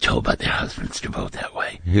need to be told by their husbands to vote that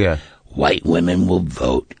way. Yeah. White women will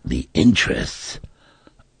vote the interests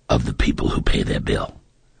of the people who pay their bill.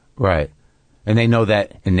 Right. And they know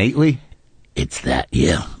that innately? It's that,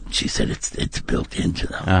 yeah. She said it's built into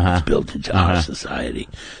them. It's built into our society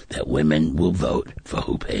that women will vote for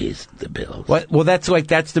who pays the bills. Well, that's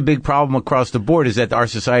the big problem across the board, is that our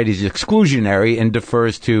society is exclusionary and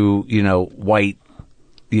defers to, white,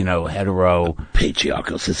 hetero,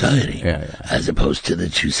 patriarchal society, as opposed to the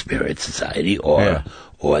Two-Spirit Society or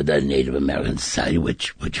the Native American Society,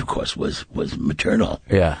 which of course was maternal.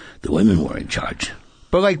 Yeah, the women were in charge.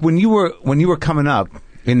 But like when you were coming up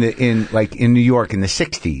in New York in the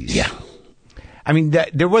 60s. Yeah. I mean,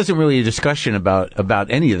 there wasn't really a discussion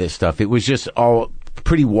about any of this stuff. It was just all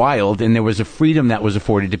pretty wild, and there was a freedom that was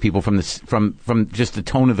afforded to people from just the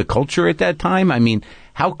tone of the culture at that time. I mean,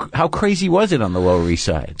 how crazy was it on the Lower East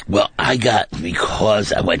Side? Well,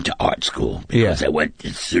 because I went to art school. Because I went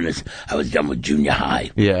as soon as I was done with junior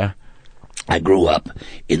high. Yeah. I grew up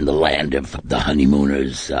in the land of the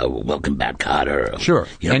honeymooners, Welcome Back Kotter. Sure.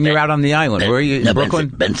 And you're out on the island. Where are you? No, Brooklyn?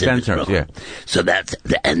 Benson, Brooklyn. Yeah. So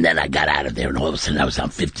and then I got out of there, and all of a sudden I was on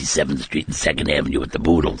 57th Street and 2nd Avenue with the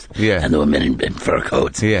Boodles. Yeah. And the women in fur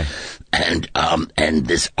coats. Yeah. And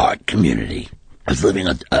this art community. I was living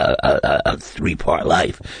a 3-part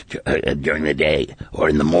life. During the day or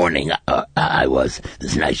in the morning, I was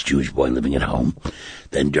this nice Jewish boy living at home.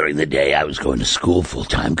 Then during the day, I was going to school full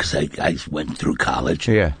time because I went through college.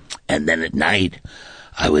 Yeah. And then at night,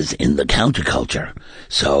 I was in the counterculture.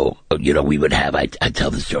 So, we would have, I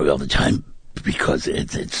tell the story all the time because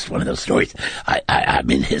it's one of those stories.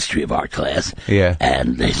 I'm in history of art class. Yeah.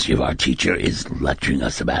 And the history of art teacher is lecturing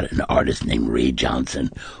us about an artist named Ray Johnson,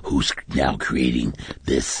 who's now creating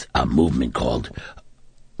this movement called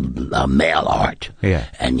mail art. Yeah.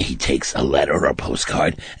 And he takes a letter or a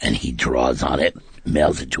postcard and he draws on it,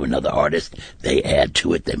 mails it to another artist. They add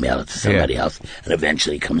to it, they mail it to somebody else, and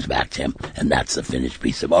eventually it comes back to him, and that's the finished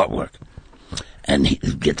piece of artwork. And he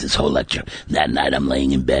gets this whole lecture. That night I'm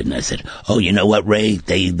laying in bed and I said, "Oh, you know what, Ray?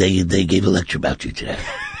 They gave a lecture about you today."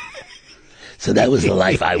 So that was the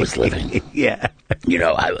life I was living. Yeah.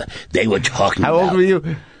 They were talking about... How old were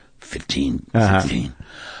you? 15, 16.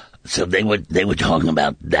 So they were talking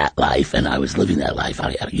about that life, and I was living that life.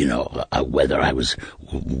 Whether I was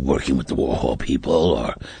working with the Warhol people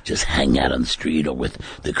or just hanging out on the street or with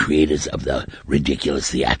the creators of the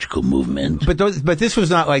ridiculous theatrical movement. But this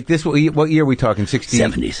was not like this. What year are we talking? 60s?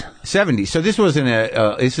 70s. 70s. So this wasn't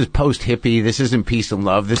this is post hippie. This isn't peace and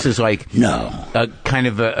love. This is like a kind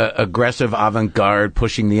of a aggressive avant-garde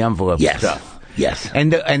pushing the envelope stuff. Yes.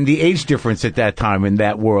 And the age difference at that time in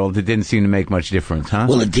that world, it didn't seem to make much difference, huh?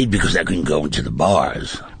 Well, it did because I couldn't go into the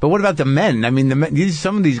bars. But what about the men? I mean,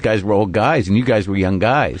 some of these guys were old guys, and you guys were young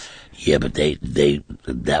guys. Yeah, but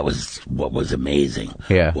that was what was amazing.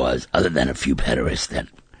 Yeah. Was other than a few pederasts that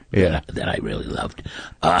I really loved.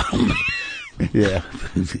 Yeah.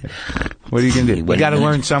 What are you going to do? You got to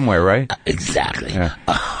learn somewhere, right? Exactly. Yeah.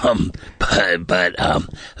 But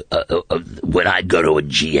when I'd go to a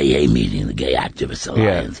GAA meeting, the Gay Activists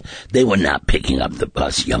Alliance, they were not picking up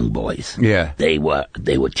us young boys. Yeah. They were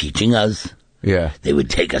teaching us. Yeah. They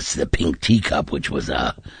would take us to the Pink Teacup, which was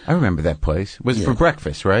I remember that place. It was for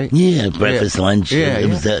breakfast, right? Yeah, breakfast, lunch. Yeah,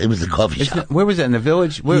 it was a coffee shop. Where was that, in the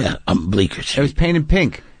Village? On Bleecker Street. It was painted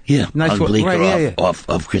pink. Yeah, nice on Bleecker, right,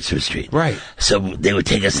 off Christopher Street. Right. So they would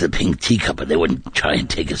take us to the Pink Teacup, but they wouldn't try and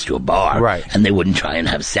take us to a bar. Right. And they wouldn't try and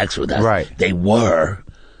have sex with us. Right. They were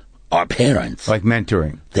our parents. Like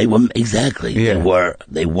mentoring. They were, exactly. Yeah.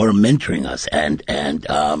 They were mentoring us. And and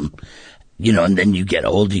then you get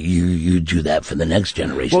older, you do that for the next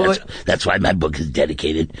generation. Well, that's why my book is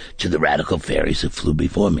dedicated to the radical fairies who flew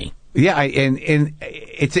before me. Yeah, and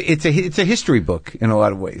it's a history book in a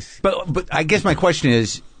lot of ways. But I guess my question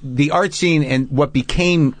is, the art scene and what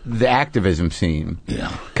became the activism scene,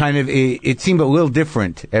 kind of, it seemed a little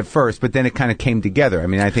different at first, but then it kind of came together. I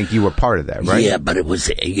mean, I think you were part of that, right? Yeah, but it was,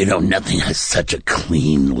 nothing has such a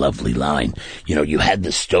clean, lovely line. You had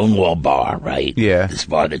the Stonewall Bar, right? Yeah. This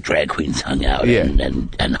bar that drag queens hung out in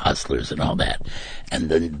and hustlers and all that. And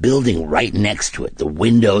the building right next to it, the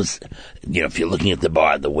windows, if you're looking at the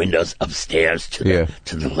bar, the windows upstairs to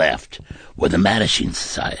the left were the Mattachine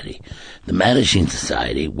Society. The Mattachine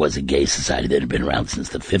Society was a gay society that had been around since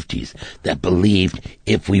the 50s that believed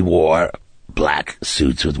if we wore black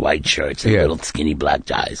suits with white shirts and little skinny black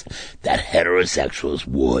ties, that heterosexuals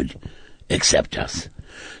would accept us.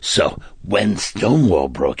 So when Stonewall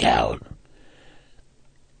broke out,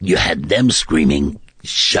 you had them screaming,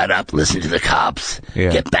 shut up, listen to the cops,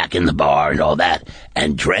 get back in the bar and all that.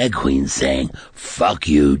 And drag queens saying, fuck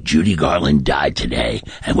you, Judy Garland died today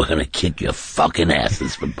and we're going to kick your fucking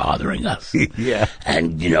asses for bothering us. Yeah.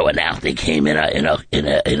 And, you know, and out they came in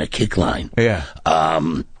a kick line. Yeah.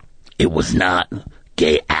 It was not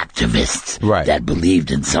gay activists that believed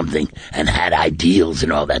in something and had ideals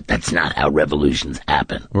and all that. That's not how revolutions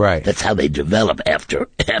happen. Right. That's how they develop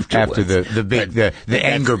afterwards. After the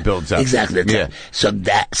anger builds up. Exactly. So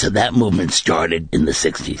that movement started in the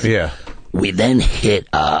 60s. Yeah. We then hit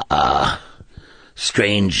a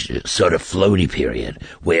strange sort of floaty period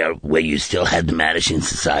where you still had the Mattachine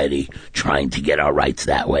Society trying to get our rights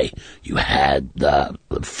that way. You had the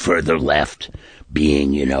further left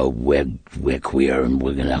being, you know, we're queer and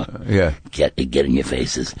we're gonna get in your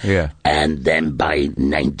faces. Yeah. And then by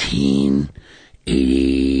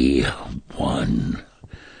 1981,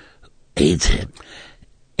 AIDS hit.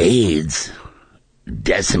 AIDS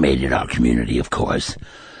decimated our community, of course,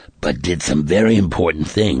 but did some very important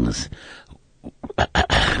things,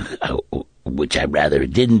 which I'd rather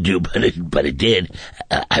it didn't do, but it did.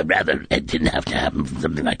 I'd rather it didn't have to happen from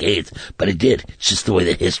something like AIDS, but it did. It's just the way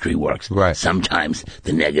that history works. Right. Sometimes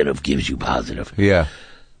the negative gives you positive. Yeah.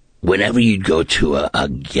 Whenever you'd go to a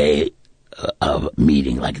gay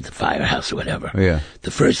meeting, like at the Firehouse or whatever,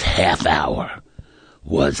 the first half hour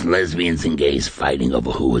was lesbians and gays fighting over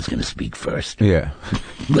who was going to speak first. Yeah.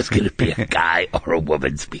 Was going to be a guy or a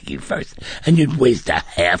woman speaking first. And you'd waste a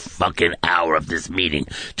half fucking hour of this meeting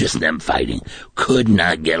just them fighting. Could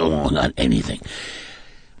not get along on anything.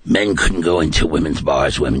 Men couldn't go into women's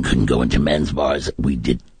bars. Women couldn't go into men's bars. We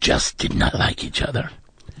just did not like each other.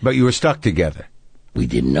 But you were stuck together. We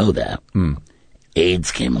didn't know that.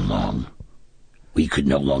 AIDS came along. We could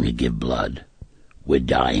no longer give blood. We're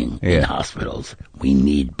dying in hospitals. We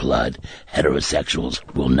need blood.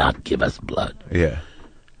 Heterosexuals will not give us blood. Yeah.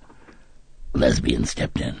 Lesbians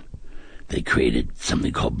stepped in. They created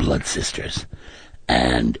something called Blood Sisters.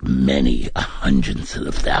 And many, hundreds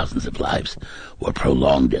of thousands of lives were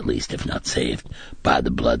prolonged, at least, if not saved, by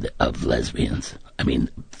the blood of lesbians. I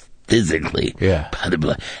mean, physically, by the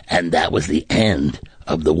blood. And that was the end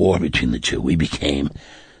of the war between the two. We became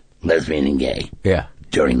lesbian and gay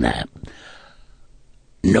during that.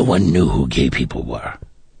 No one knew who gay people were.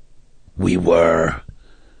 We were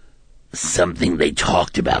something they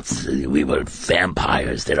talked about. We were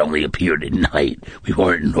vampires that only appeared at night. We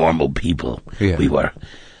weren't normal people. Yeah. We were.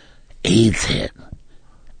 AIDS hit.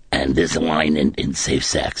 And there's a line in Safe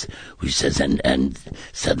Sex which says, and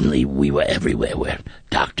suddenly we were everywhere. We're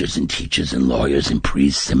doctors and teachers and lawyers and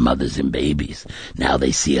priests and mothers and babies. Now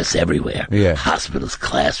they see us everywhere. Yeah. Hospitals,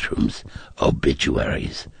 classrooms,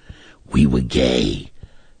 obituaries. We were gay.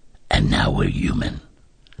 And now we're human.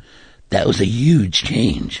 That was a huge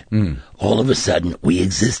change. All of a sudden, we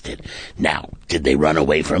existed. Now, did they run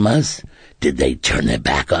away from us? Did they turn their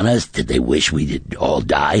back on us? Did they wish we did all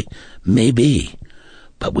die? Maybe.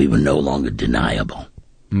 But we were no longer deniable.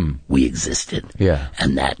 We existed. Yeah.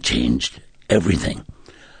 And that changed everything.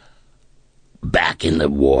 Back in the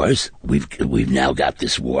wars, we've now got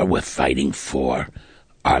this war. We're fighting for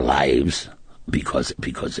our lives because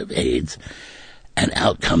of AIDS. And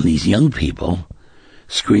out come these young people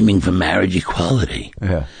screaming for marriage equality.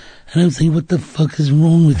 Yeah. And I'm thinking, what the fuck is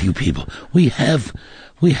wrong with you people? We have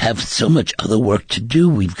so much other work to do.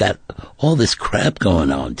 We've got all this crap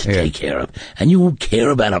going on to take care of. And you won't care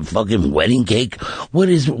about a fucking wedding cake? Where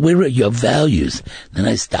are your values? Then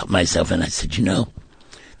I stopped myself and I said, you know,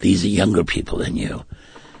 these are younger people than you.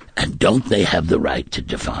 And don't they have the right to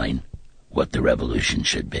define what the revolution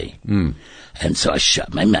should be? And so I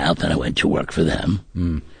shut my mouth and I went to work for them.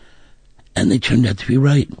 And they turned out to be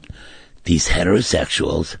right. These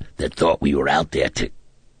heterosexuals that thought we were out there to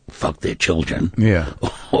fuck their children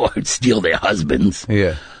or steal their husbands,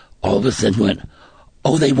 all of a sudden went,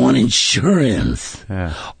 oh, they want insurance.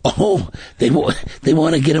 Oh, they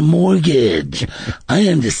want to get a mortgage. I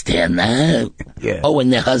understand that. Oh, when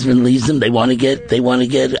their husband leaves them, they want to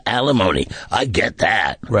get alimony. I get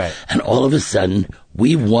that. Right. And all of a sudden,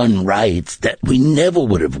 we won rights that we never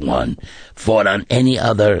would have fought on any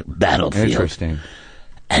other battlefield. Interesting.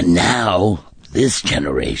 And now, this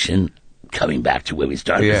generation, coming back to where we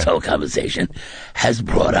started this whole conversation, has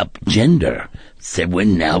brought up gender. Said, we're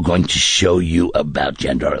now going to show you about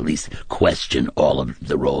gender, or at least question all of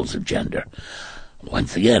the roles of gender.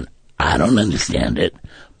 Once again, I don't understand it,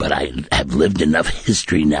 but I have lived enough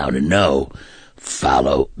history now to know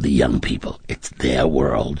follow the young people. It's their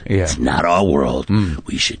world. Yeah. It's not our world.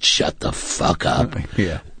 We should shut the fuck up.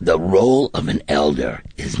 Yeah. The role of an elder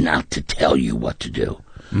is not to tell you what to do.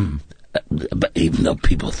 But even though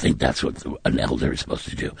people think that's what an elder is supposed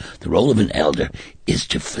to do, the role of an elder is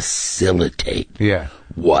to facilitate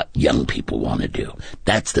what young people want to do.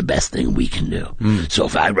 That's the best thing we can do. So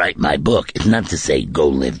if I write my book, it's not to say go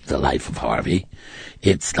live the life of Harvey.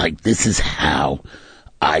 It's like, this is how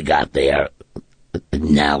I got there.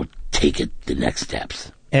 Now take it the next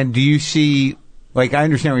steps. And do you see, like, I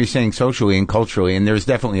understand what you're saying socially and culturally, and there's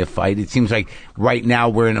definitely a fight. It seems like right now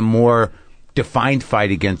we're in a more defined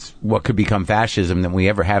fight against what could become fascism than we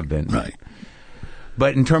ever have been. Right.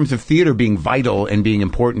 But in terms of theater being vital and being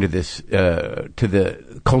important to this, to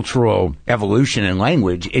the cultural evolution and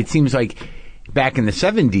language, it seems like back in the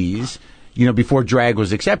 70s, you know, before drag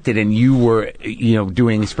was accepted and you were, you know,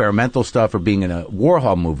 doing experimental stuff or being in a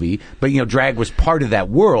Warhol movie, but, you know, drag was part of that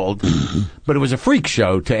world, but it was a freak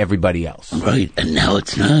show to everybody else. Right, and now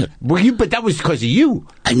it's not. Well, but that was because of you.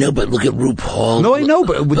 I know, but look at RuPaul. No, I know,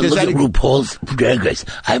 but look at RuPaul's Drag Race.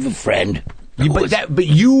 I have a friend. Because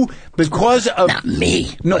of not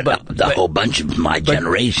me, no, but the whole bunch of my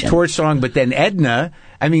generation. Torch Song, but then Edna.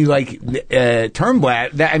 I mean, like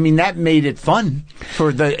Turnblad. That made it fun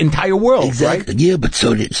for the entire world, exactly. Right? Yeah, but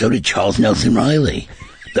so did Charles Nelson Riley.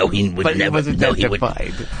 Though he would but never. He wasn't that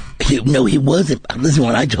defied. No, he wasn't. Listen,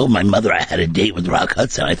 when I told my mother I had a date with Rock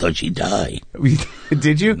Hudson, I thought she'd die.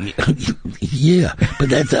 Did you? Yeah, but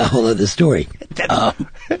that's a whole other story.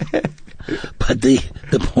 But the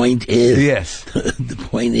point is, yes, the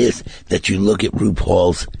point is that you look at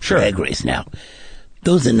RuPaul's Drag Race now.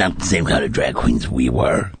 Those are not the same kind of drag queens we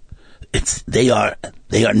were. They are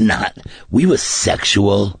not. We were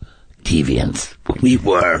sexual deviants. We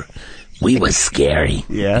were scary.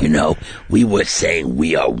 Yeah. You know, we were saying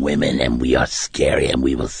we are women and we are scary and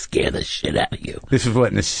we will scare the shit out of you. This was what,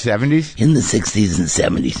 in the 70s? In the 60s and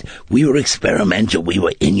 70s. We were experimental. We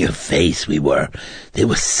were in your face. There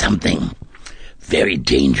was something very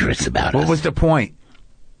dangerous about us. What was the point?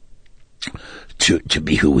 To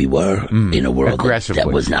be who we were in a world that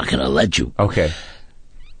was not going to let you. Okay.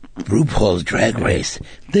 RuPaul's Drag Race,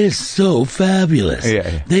 they're so fabulous.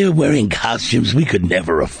 Yeah. They are wearing costumes we could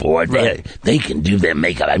never afford. Right. They can do their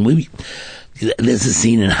makeup. I mean, there's a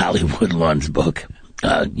scene in Holly Woodlawn's book.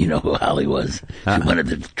 You know who Holly was? She wanted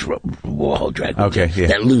the Warhol Drag Race. Okay, yeah.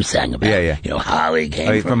 That Lou sang about. Yeah. You know, Holly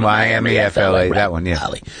came from Miami, FLA, right? that one, yeah.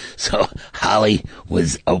 Holly. So Holly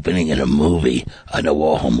was opening in a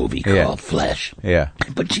Warhol movie called Flesh. Yeah.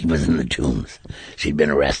 But she was in the Tombs. She'd been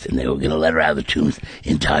arrested, and they were going to let her out of the Tombs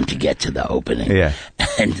in time to get to the opening. Yeah.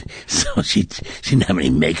 And so she didn't have any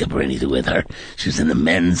makeup or anything with her. She was in the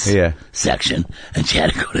men's section, and she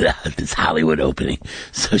had to go to this Hollywood opening.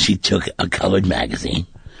 So she took a colored magazine,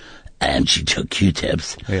 and she took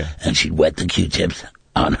Q-tips, and she'd wet the Q-tips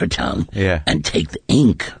on her tongue, and take the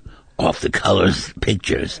ink off the colors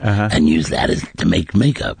pictures, and use that to make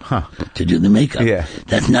makeup, to do the makeup. Yeah.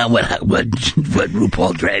 That's not what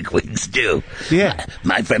RuPaul drag queens do. Yeah.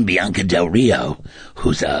 My friend Bianca Del Rio,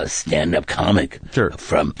 who's a stand-up comic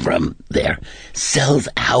from there, sells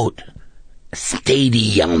out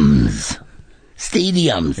stadiums,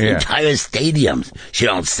 entire stadiums. She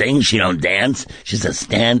don't sing, she don't dance. She's a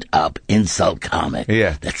stand-up insult comic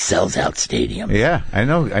that sells out stadiums. Yeah, I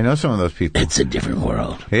know some of those people. It's a different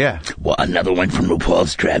world. Yeah. Well, another one from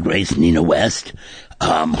RuPaul's Drag Race, Nina West,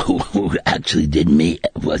 who actually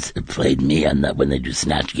played me on when they do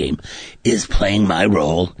Snatch Game, is playing my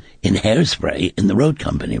role in Hairspray in the Road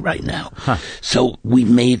Company right now. So we've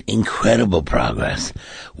made incredible progress.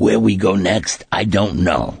 Where we go next, I don't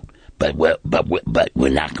know. But we're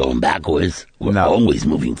not going backwards. We're always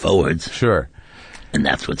moving forwards. Sure. And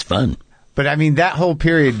that's what's fun. But I mean, that whole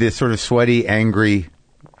period, this sort of sweaty, angry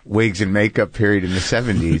wigs and makeup period in the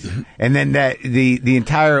 70s, and then the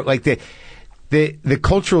entire, like the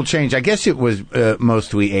cultural change, I guess it was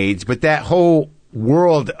mostly AIDS, but that whole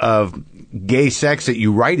world of gay sex that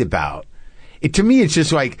you write about, to me, it's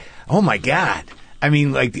just like, oh my God. I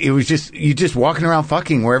mean, like, it was just, you just walking around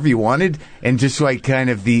fucking wherever you wanted, and just like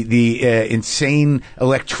kind of the insane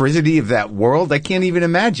electricity of that world. I can't even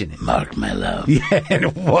imagine it. Marc, my love. Yeah,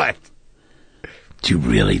 and what? Do you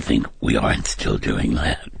really think we aren't still doing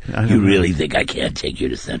that? You really think I can't take you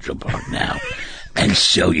to Central Park now and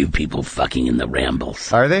show you people fucking in the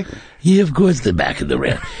rambles? Are they? Yeah, of course they're back in the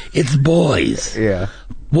ramble. It's boys. Yeah.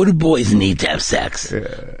 What do boys need to have sex?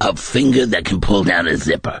 A finger that can pull down a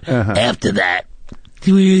zipper. After that,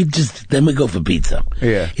 then we go for pizza.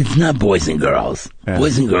 Yeah. It's not boys and girls.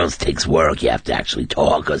 Boys and girls takes work. You have to actually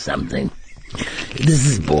talk or something. This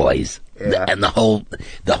is boys. Yeah. And the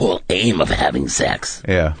whole aim of having sex,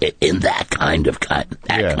 in that kind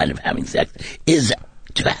of having sex, is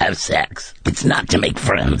to have sex. It's not to make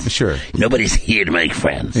friends. Sure. Nobody's here to make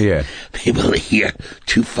friends. Yeah. People are here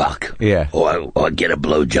to fuck. Yeah. Or get a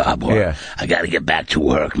blowjob. Or I got to get back to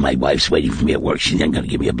work. My wife's waiting for me at work. She's not going to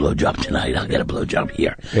give me a blowjob tonight. I'll get a blowjob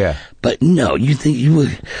here. Yeah. But no, you think you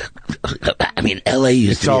would? I mean, L.A.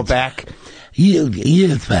 used it's to. It's all back. Yeah,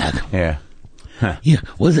 it's back. Yeah. Huh. Yeah,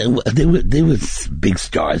 there was big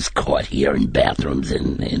stars caught here in bathrooms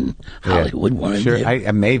in Hollywood, weren't sure,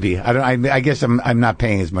 there? Maybe. I guess I'm not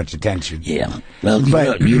paying as much attention. Yeah. Well,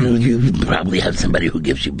 you probably have somebody who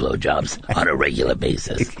gives you blowjobs on a regular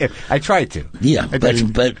basis. I try to. Yeah, but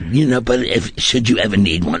if should you ever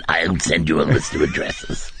need one, I'll send you a list of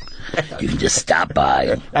addresses. You can just stop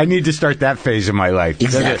by. I need to start that phase of my life.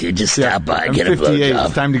 Exactly. Just stop by, get a blowjob.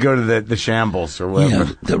 It's time to go to the shambles or whatever.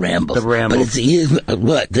 Yeah, the rambles. The rambles.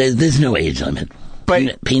 But there's no age limit.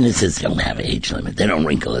 But penises don't have an age limit. They don't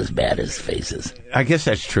wrinkle as bad as faces. I guess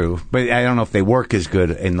that's true, but I don't know if they work as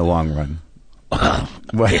good in the long run. Well,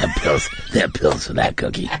 they have pills. They have pills for that,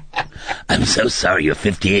 Cookie. I'm so sorry. You're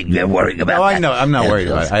 58 and you're worrying about that. Oh, I know. I'm not worried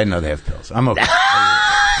about it. I know they have pills. I'm okay.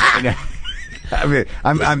 I mean,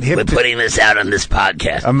 I'm hip. We're putting this out on this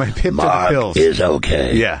podcast. I'm hip Marc to the pills. Is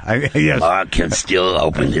okay. Yeah, yes. Marc can still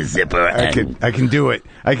open his zipper. I can do it.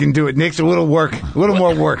 I can do it. Nick's a little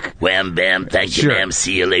more work. Wham bam. Thank you, ma'am.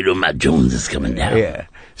 See you later. My Jones is coming down. Yeah.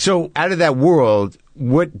 So out of that world,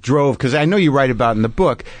 what drove? Because I know you write about in the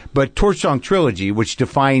book, but Torch Song Trilogy, which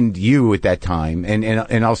defined you at that time,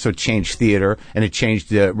 and also changed theater, and it changed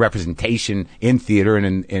the representation in theater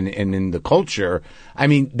and in the culture. I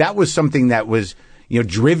mean, that was something that was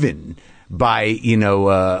driven by an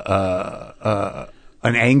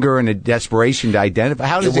anger and a desperation to identify.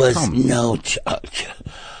 How did it come?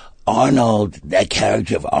 Arnold, that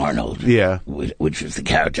character of Arnold, which was the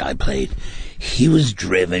character I played, he was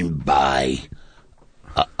driven by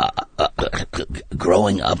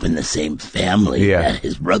growing up in the same family that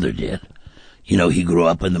his brother did. He grew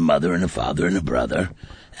up with a mother and a father and a brother,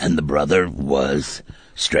 and the brother was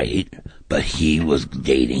straight, but he was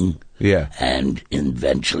dating. Yeah. And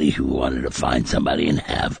eventually he wanted to find somebody and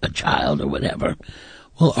have a child or whatever.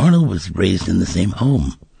 Well, Arnold was raised in the same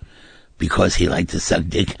home. Because he liked to suck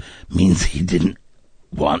dick means he didn't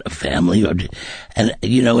want a family. The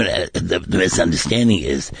misunderstanding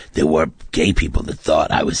is there were gay people that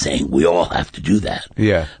thought I was saying we all have to do that.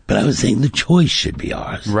 Yeah. But I was saying the choice should be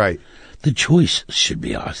ours. Right. The choice should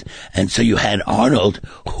be ours. And so you had Arnold,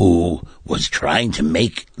 who was trying to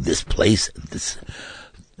make this place,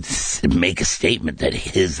 make a statement that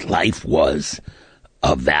his life was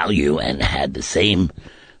of value and had the same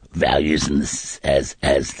values as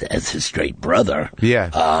his straight brother.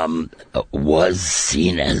 Yeah. Was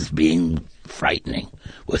seen as being frightening.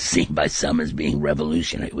 Was seen by some as being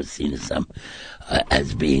revolutionary. Was seen as some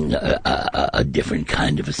as being a different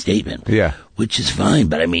kind of a statement. Yeah. Which is fine,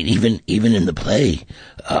 but I mean, even in the play,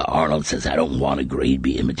 Arnold says, "I don't want a grade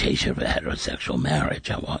B imitation of a heterosexual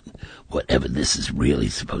marriage. I want whatever this is really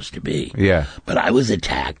supposed to be." Yeah. But I was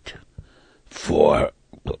attacked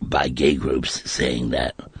by gay groups saying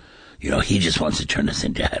that, he just wants to turn us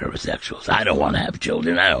into heterosexuals. I don't want to have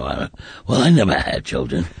children. Well, I never had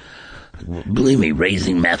children. Believe me,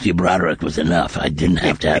 raising Matthew Broderick was enough. I didn't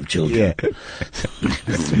have to have children.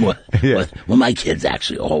 Well, my kids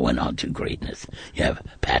actually all went on to greatness. You have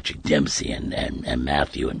Patrick Dempsey and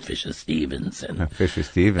Matthew and Fisher Stevens. Fisher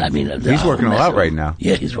Stevens. I mean, he's working a lot right now.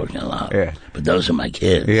 Yeah, he's working a lot. Yeah. But those are my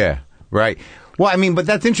kids. Yeah, right. Well, I mean, but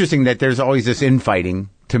that's interesting that there's always this infighting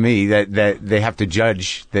to me that they have to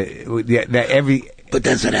judge that every. But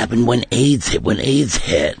that's what happened when AIDS hit. When AIDS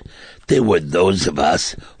hit, there were those of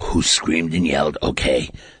us who screamed and yelled, "Okay,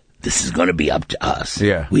 this is going to be up to us."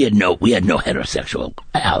 Yeah. We had no heterosexual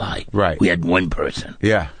ally. Right. We had one person.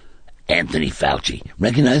 Yeah. Anthony Fauci.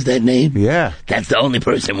 Recognize that name? Yeah. That's the only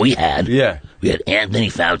person we had. Yeah. We had Anthony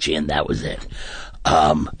Fauci, and that was it.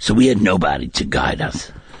 So we had nobody to guide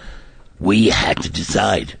us. We had to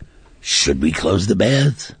decide, should we close the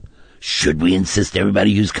baths? Should we insist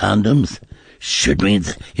everybody use condoms? Should we,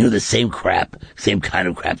 the same kind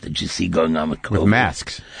of crap that you see going on with COVID. With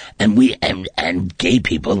masks. And gay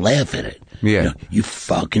people laugh at it. Yeah. You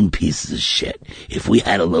fucking pieces of shit. If we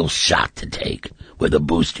had a little shot to take with a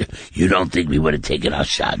booster, you don't think we would have taken our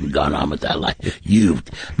shot and gone on with our life?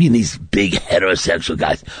 These big heterosexual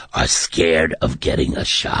guys are scared of getting a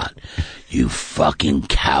shot. You fucking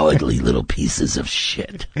cowardly little pieces of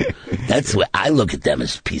shit. That's what I look at them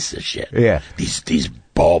as pieces of shit. Yeah. These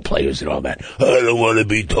ball players and all that. I don't want to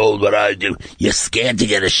be told what I do. You're scared to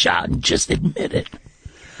get a shot and just admit it.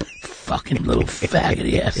 fucking little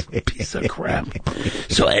faggoty ass piece of crap.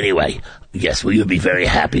 So anyway, yes, we would be very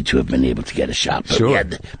happy to have been able to get a shot. But sure.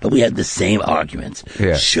 we had the same arguments.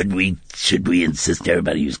 Yeah. Should we insist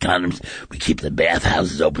everybody use condoms? We keep the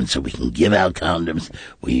bathhouses open so we can give out condoms.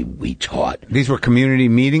 We taught. These were community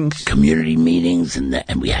meetings? Community meetings,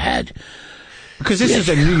 and we had. Because this is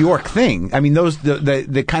a New York thing. I mean, those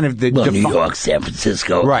the kind of the New York, San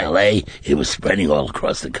Francisco, right. L.A. It was spreading all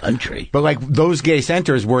across the country. But like those gay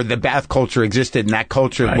centers where the bath culture existed, and that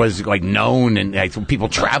culture right. was like known, and like, people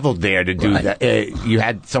traveled there to do right.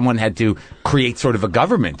 that. Someone had to create sort of a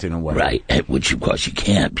government in a way, right? Which of course you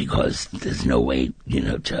can't, because there's no way,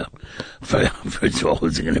 to. First of all,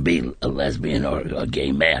 who's it going to be, a lesbian or a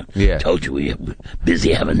gay man? Yeah. Told you we were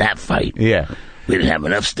busy having that fight. Yeah. We didn't have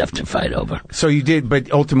enough stuff to fight over. So you did,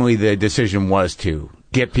 but ultimately the decision was to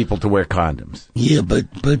get people to wear condoms. Yeah, but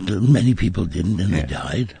many people didn't, and they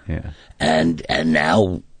died. Yeah. And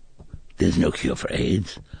now there's no cure for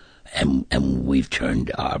AIDS, and we've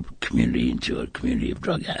turned our community into a community of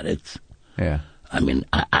drug addicts. Yeah. I mean,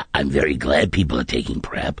 I'm very glad people are taking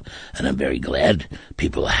PrEP, and I'm very glad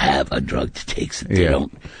people have a drug to take so they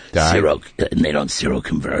don't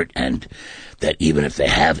seroconvert, and that even if they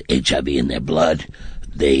have HIV in their blood,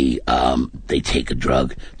 they take a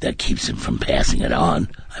drug that keeps them from passing it on.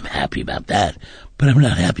 I'm happy about that, but I'm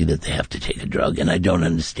not happy that they have to take a drug, and I don't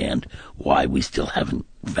understand why we still haven't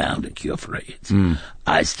found a cure for AIDS.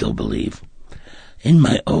 I still believe, in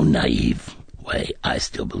my own naive way, I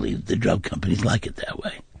still believe the drug companies like it that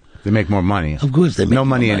way. They make more money. Of course they make no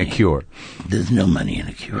money more in a cure. There's no money in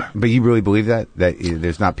a cure. But you really believe that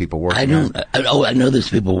there's not people working on it? I know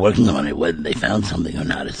there's people working on it. Whether they found something or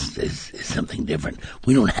not is something different.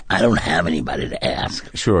 I don't have anybody to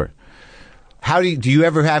ask. Sure. Do you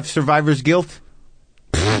ever have survivor's guilt?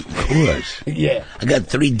 Of course. Yeah. I got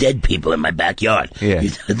 3 dead people in my backyard. Yeah. You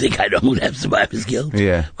think I don't have survivor's guilt?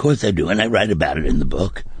 Yeah. Of course I do, and I write about it in the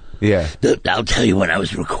book. Yeah. I'll tell you, when I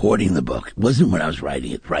was recording the book, it wasn't when I was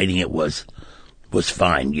writing it. Writing it was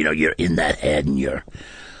fine. You're in that head, and you're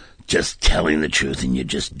just telling the truth, and you're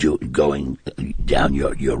just going down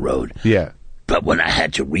your road. Yeah. But when I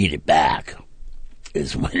had to read it back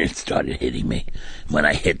is when it started hitting me. When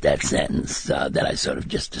I hit that sentence that I sort of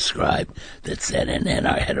just described, that said, and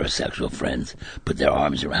our heterosexual friends put their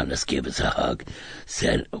arms around us, gave us a hug,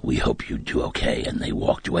 said, "We hope you do okay," and they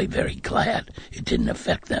walked away very glad it didn't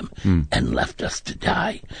affect them, and left us to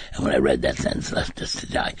die. And when I read that sentence, "left us to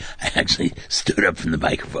die," I actually stood up from the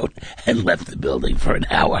microphone and left the building for an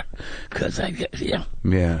hour, because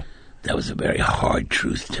that was a very hard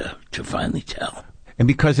truth to finally tell. And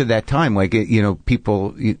because of that time,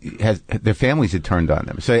 people their families had turned on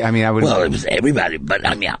them. So, I mean, Well, it was everybody, but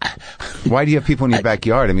I mean, why do you have people in your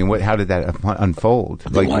backyard? I mean, how did that unfold?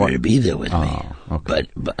 They wanted to be there with me. Okay. But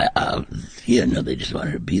they just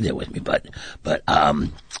wanted to be there with me. But Ari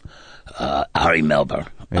Melber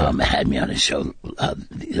had me on his show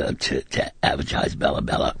to advertise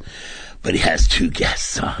Bella, but he has 2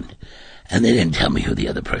 guests on, and they didn't tell me who the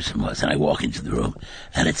other person was. And I walk into the room,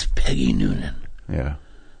 and it's Peggy Noonan. Yeah.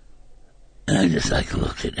 And I just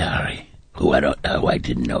looked at Harry, who I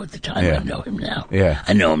didn't know at the time. Yeah. I know him now. Yeah.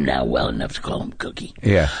 I know him now well enough to call him Cookie.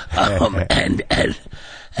 Yeah. And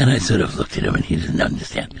I sort of looked at him, and he didn't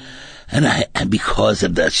understand. And because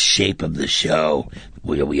of the shape of the show,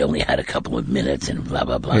 we only had a couple of minutes, and blah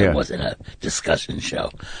blah blah. Yeah. It wasn't a discussion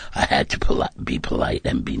show. I had to be polite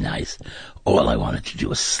and be nice. All I wanted to do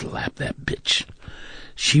was slap that bitch.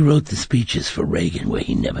 She wrote the speeches for Reagan where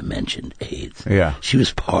he never mentioned AIDS. Yeah. She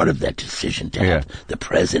was part of that decision to have the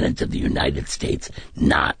President of the United States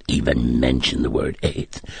not even mention the word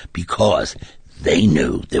AIDS, because they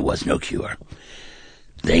knew there was no cure.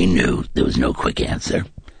 They knew there was no quick answer.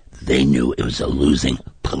 They knew it was a losing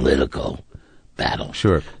political battle.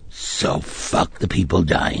 Sure. So fuck the people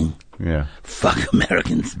dying. Yeah. Fuck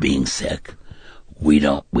Americans being sick. We're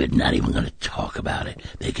not even going to talk about it.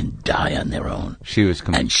 They can die on their own.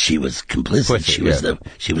 And she was complicit. She was the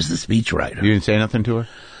speechwriter. You didn't say nothing to her?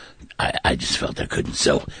 I just felt I couldn't.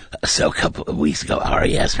 So a couple of weeks ago,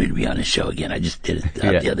 Ari asked me to be on his show again. I just did it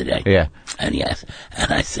the other day. Yeah. And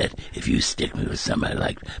and I said, if you stick me with somebody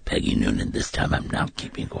like Peggy Noonan, this time I'm not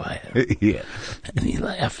keeping quiet. Yeah. And he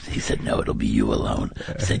laughed. He said, "No, it'll be you alone."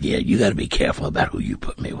 I said, "Yeah, you got to be careful about who you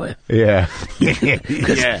put me with." Yeah.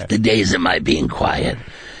 Because the days of my being quiet,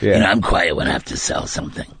 I'm quiet when I have to sell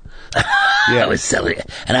something. I was selling it.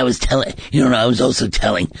 And I was I was also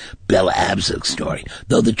telling Bella Abzug's story.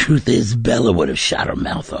 Though the truth is, Bella would have shot her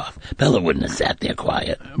mouth off. Bella wouldn't have sat there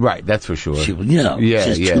quiet. Right, that's for sure. She would, she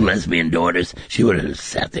has 2 lesbian daughters. She would have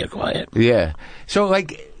sat there quiet. Yeah. So,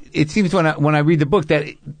 it seems when I read the book that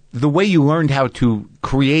the way you learned how to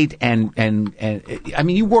create and I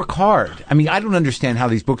mean, you work hard. I mean, I don't understand how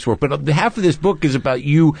these books work, but half of this book is about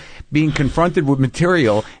you being confronted with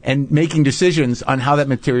material and making decisions on how that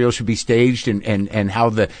material should be staged and how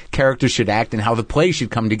the characters should act and how the play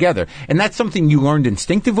should come together. And that's something you learned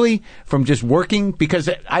instinctively from just working, because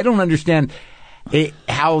I don't understand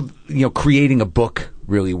how, creating a book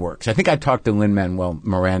really works. I think I talked to Lin-Manuel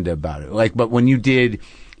Miranda about it. But when you did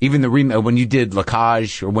even when you did La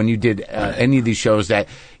Cage, or when you did any of these shows that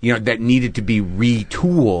that needed to be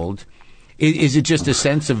retooled, is it just a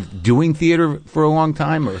sense of doing theater for a long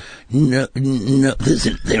time, or no?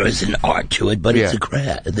 There is an art to it, but it's a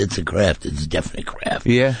craft. It's a craft. It's definitely a craft.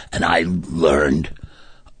 Yeah. And I learned.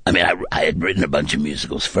 I mean, I had written a bunch of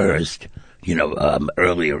musicals first.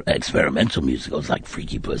 Earlier experimental musicals like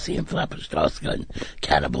Freaky Pussy and Flappers Tosca and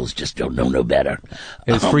Cannibals Just Don't Know No Better.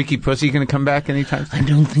 Is Freaky Pussy going to come back anytime soon? I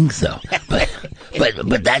don't think so. But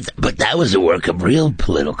that was a work of real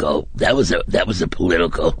political. That was a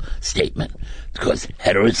political statement, because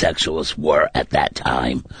heterosexuals were at that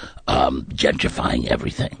time gentrifying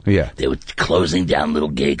everything. Yeah. They were closing down little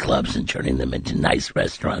gay clubs and turning them into nice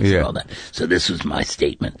restaurants and all that. So this was my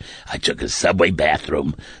statement. I took a subway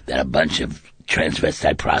bathroom that a bunch of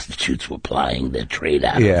transvestite prostitutes were plying their trade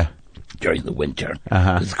out of during the winter.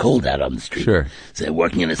 It was cold out on the street. Sure. So they're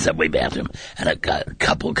working in a subway bathroom, and a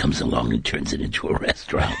couple comes along and turns it into a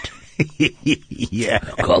restaurant.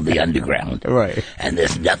 Called the Underground. Right. And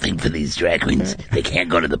there's nothing for these drag queens. They can't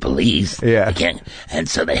go to the police. Yeah. They can't. And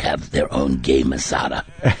so they have their own gay masada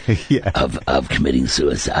of committing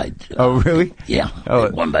suicide. Oh, really? Yeah. Oh.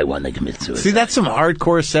 One by one they commit suicide. See, that's some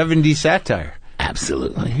hardcore 70s satire.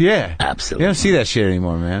 Absolutely. Yeah. Absolutely. You don't see that shit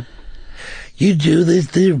anymore, man. You do.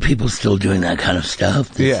 There are people still doing that kind of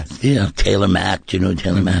stuff. Taylor Mack. Do you know who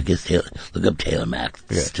Taylor Mack is? Look up Taylor Mack.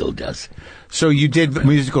 Still does. So you did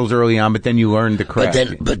musicals early on, but then you learned the craft.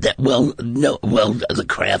 The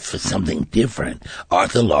craft was something different.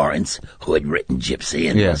 Arthur Lawrence, who had written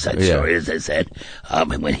Gypsy and West Side Story, as I said,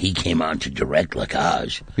 when he came on to direct La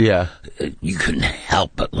Cage, you couldn't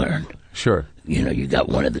help but learn. Sure. You got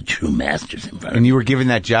one of the true masters in front of you. And you were given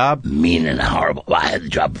that job? Mean and horrible. Well, I had the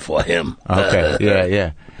job before him. Okay,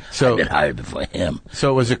 yeah. So I'd been hired before him.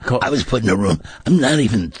 So was it? I was put in a room. I'm not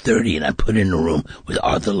even 30, and I put in a room with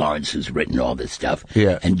Arthur Lawrence, who's written all this stuff,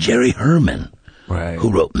 and Jerry Herman,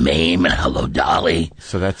 who wrote Mame and Hello Dolly.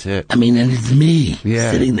 So that's it. I mean, and it's me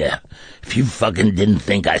sitting there. If you fucking didn't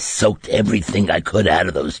think I soaked everything I could out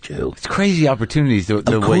of those two. It's crazy opportunities. Of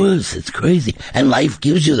course, it's crazy. And life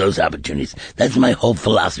gives you those opportunities. That's my whole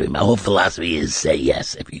philosophy. My whole philosophy is say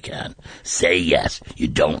yes if you can. Say yes. You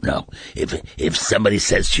don't know. If somebody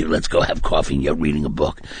says to you, let's go have coffee, and you're reading a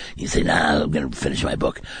book, you say, nah, I'm going to finish my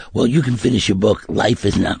book. Well, you can finish your book. Life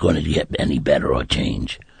is not going to get any better or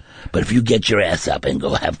change. But if you get your ass up and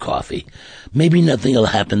go have coffee, maybe nothing will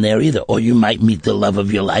happen there either. Or you might meet the love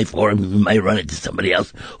of your life, or you might run into somebody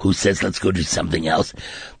else who says, let's go do something else.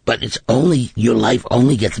 But your life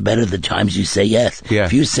only gets better the times you say yes. Yeah.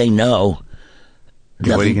 If you say no,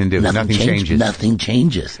 what are you going to do? Nothing changes. Nothing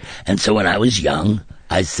changes. And so when I was young,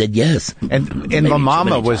 I said yes. And La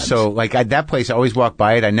Mama was so, that place, I always walked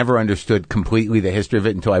by it. I never understood completely the history of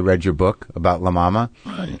it until I read your book about La Mama.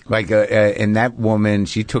 Right. And that woman,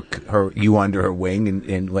 she took you under her wing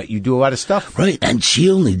and let you do a lot of stuff. Right. And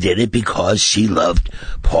she only did it because she loved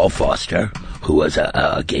Paul Foster, who was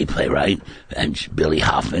a gay playwright, and Billy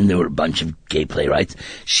Hoffman. There were a bunch of gay playwrights.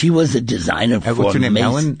 She was a designer for what's her name,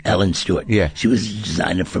 Macy's. Ellen Stewart. Yeah. She was a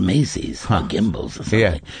designer for Macy's, or Gimbels or something.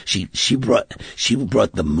 Yeah. She brought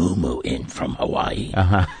the moo-moo in from Hawaii.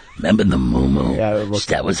 Remember the moo-moo? Yeah,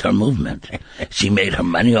 that was her movement. She made her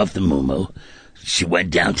money off the moo-moo. She went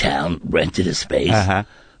downtown, rented a space.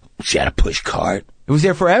 She had a push cart. It was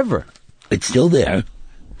there forever. It's still there.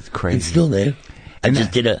 It's crazy. It's still there. I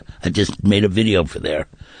just made a video for their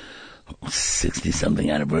 60-something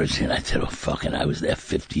anniversary, and I said, I was there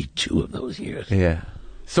 52 of those years. Yeah.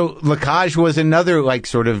 So La Cage was another,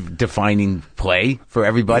 sort of defining play for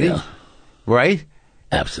everybody, right?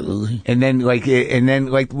 Absolutely. And then,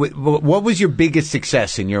 what was your biggest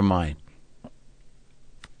success in your mind?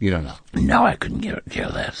 You don't know. No, I couldn't care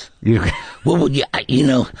less. Well, yeah,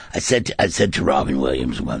 I said to Robin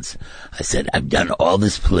Williams once, I said, I've done all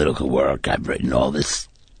this political work. I've written all this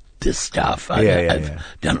stuff. I've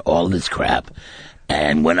done all this crap.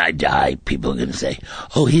 And when I die, people are going to say,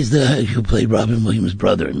 oh, he's the guy who played Robin Williams'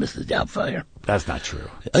 brother in Mrs. Doubtfire. That's not true.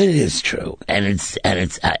 It is true. And it's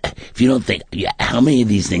if you don't think, how many of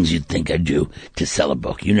these things you'd think I'd do to sell a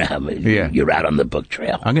book? You know how many, you're out on the book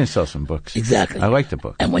trail. I'm going to sell some books. Exactly. I like the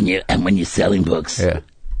book. And when you're selling books,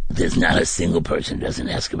 There's not a single person who doesn't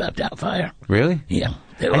ask about Doubtfire. Really? Yeah.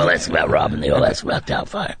 They all ask about Robin. They all ask about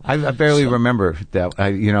Doubtfire. I barely remember that.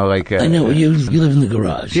 I know you live in the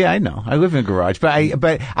garage. Yeah, I know. I live in a garage,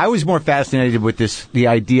 but I was more fascinated with the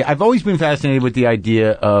idea. I've always been fascinated with the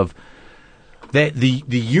idea of the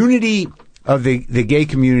unity of the gay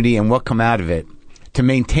community and what come out of it to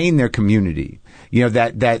maintain their community. You know,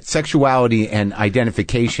 that sexuality and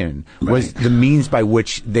identification was the means by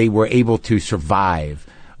which they were able to survive.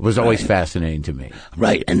 Was always fascinating to me.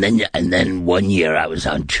 Right, and then 1 year I was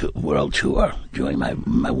on world tour doing my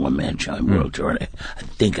one man show on world tour. And I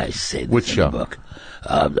think I say this in the book.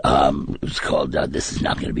 It was called "This Is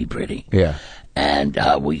Not Going to Be Pretty." Yeah, and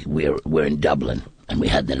we're in Dublin, and we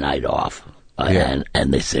had the night off. And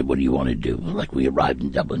they said, "What do you want to do?" Like, we arrived in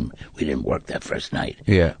Dublin, we didn't work that first night.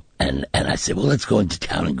 Yeah. And I said, well, let's go into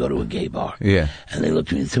town and go to a gay bar. Yeah. And they looked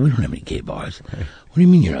at me and said, we don't have any gay bars. Okay. What do you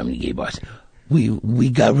mean you don't have any gay bars? We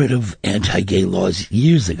got rid of anti-gay laws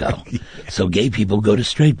years ago. Yeah. So gay people go to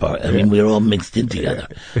straight bars. I mean, we're all mixed in together.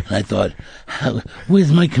 Yeah. And I thought,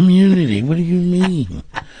 where's my community? What do you mean?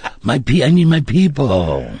 I need my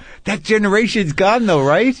people. That generation's gone though,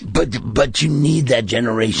 right? But you need that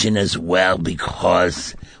generation as well,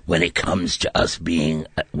 because when it comes to us being,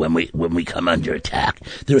 when we come under attack,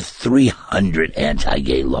 there are 300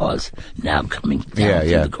 anti-gay laws now coming down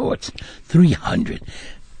through the courts. 300.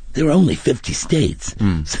 There are only 50 states.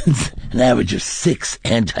 So it's an average of 6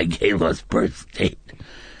 anti-gay laws per state.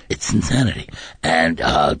 It's insanity. And,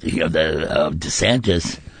 DeSantis,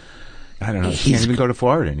 I don't know. He can't even go to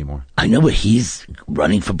Florida anymore. I know, but he's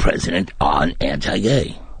running for president on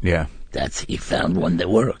anti-gay. Yeah. He found one that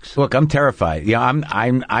works. Look, I'm terrified. Yeah,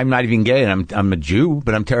 I'm not even gay, and I'm a Jew,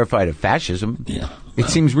 but I'm terrified of fascism. Yeah. It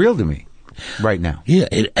seems real to me right now. Yeah,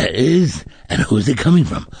 it is. And who's it coming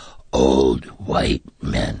from? Old white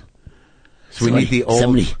men. So we need the old.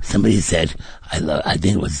 Somebody said, I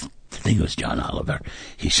think it was John Oliver.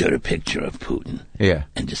 He showed a picture of Putin. Yeah.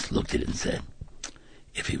 And just looked at it and said,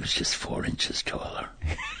 if he was just 4 inches taller.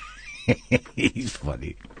 He's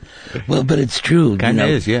funny. Well, but it's true. Kind of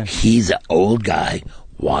is, yeah. He's an old guy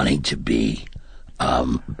wanting to be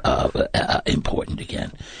important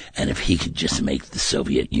again. And if he could just make the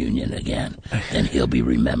Soviet Union again, then he'll be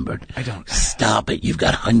remembered. Stop it. You've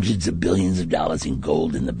got hundreds of billions of dollars in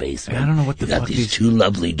gold in the basement. I don't know what the fuck. You've got these 2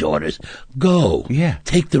 lovely daughters. Go. Yeah.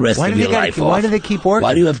 Take the rest of your life off. Why do they keep working?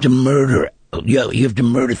 Why do you have to murder? You have to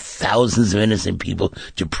murder thousands of innocent people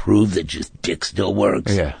to prove that your dick still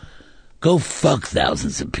works. Yeah. Go fuck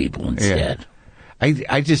thousands of people instead. Yeah.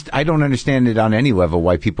 I don't understand it on any level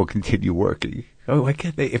why people continue working. Oh, why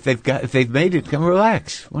can't they? If they've made it, come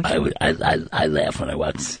relax. I laugh when I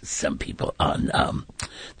watch some people on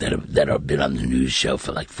that have been on the news show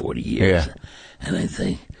for like 40 years, and I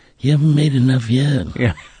say, you haven't made enough yet.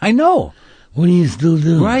 Yeah, I know. What are you still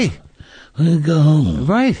doing? Right. Go home.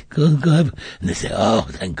 Right. Go have, and they say, oh,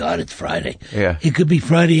 thank God it's Friday. Yeah. It could be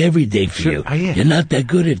Friday every day for you. Yeah. You're not that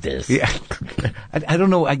good at this. Yeah. I don't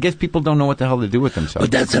know. I guess people don't know what the hell to do with themselves.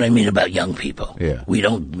 But that's what I mean about young people. Yeah. We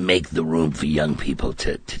don't make the room for young people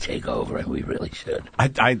to take over, and we really should.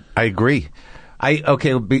 I agree.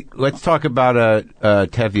 Let's talk about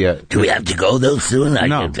Tevye. Do we have to go though soon?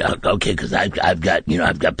 No. Okay, because I've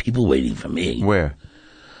got people waiting for me. Where?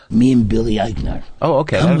 Me and Billy Eichner. Oh,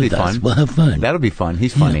 okay. Come That'll with be fun. us. We'll have fun. That'll be fun.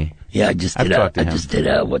 He's funny. Yeah, I just did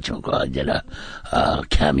a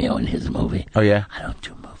cameo in his movie. Oh, yeah? I don't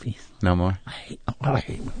do movies. No more? I hate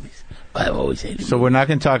movies. I've always hated movies. So we're not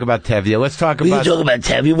going to talk about Tevye. Let's talk about... We can talk about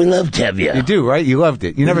Tevye. We love Tevye. You do, right? You loved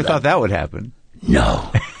it. You never thought that would happen.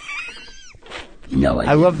 No. No,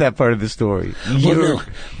 I love that part of the story. Well,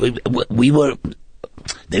 no.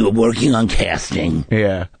 They were working on casting.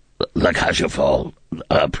 Yeah. La Cage aux Folles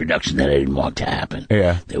production that I didn't want to happen.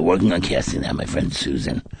 Yeah. They were working on casting that, my friend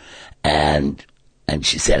Susan. And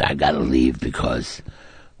she said, I gotta leave because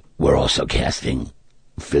we're also casting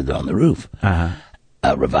Fiddler on the Roof.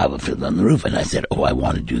 Uh-huh. Revival of Fiddler on the Roof. And I said, oh, I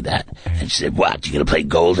want to do that. And she said, what, you gonna play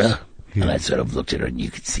Golda? Yeah. And I sort of looked at her and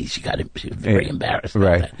you could see she was very embarrassed.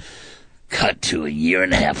 Right. That. Cut to a year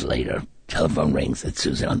and a half later, telephone rings, it's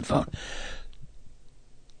Susan on the phone.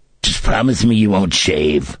 Just promise me you won't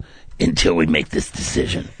shave until we make this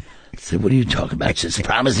decision. I said, what are you talking about? She says,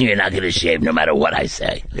 promise me you're not going to shave no matter what I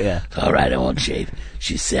say. Yeah. All right, I won't shave.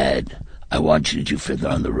 She said, I want you to do Fiddler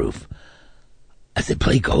on the Roof. I said,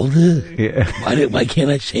 play Golda? Yeah. Why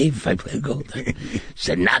can't I shave if I play Golda? She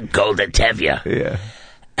said, not Golda, Tevye. Yeah.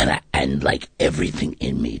 And like everything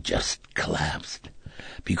in me just collapsed.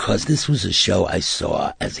 Because this was a show I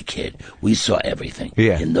saw as a kid. We saw everything.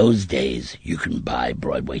 Yeah. In those days, you can buy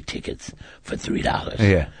Broadway tickets for $3.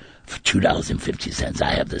 Yeah. for $2.50.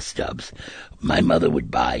 I have the stubs. My mother would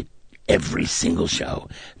buy every single show.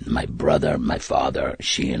 My brother, my father,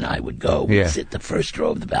 she and I would go. We'd sit the first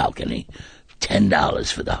row of the balcony.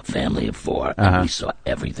 $10 for the family of 4, and we saw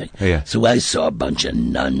everything. So I saw a bunch of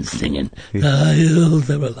nuns singing, "The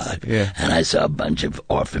hills are alive," and I saw a bunch of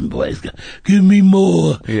orphan boys go, "Give me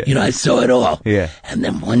more." You know, I saw it all. And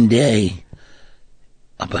then one day,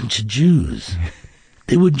 a bunch of Jews.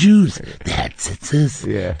 They were Jews. They had tzitzis,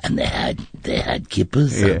 and they had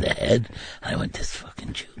kippahs on their head. And I went, "This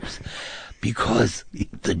fucking Jews." Because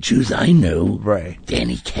the Jews I knew,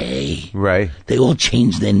 Danny Kaye, they all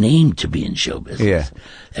changed their name to be in show business.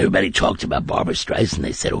 Everybody talked about Barbara Streisand.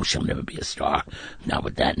 They said, "Oh, she'll never be a star. Not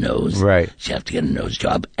with that nose. She'll have to get a nose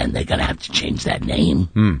job, and they're going to have to change that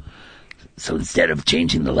name." So instead of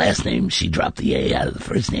changing the last name, she dropped the A out of the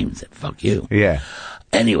first name and said, "Fuck you."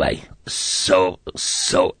 Anyway, so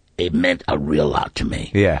it meant a real lot to me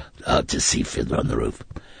to see Fiddler on the Roof.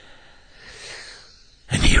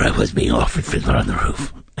 And here I was being offered Fiddler on the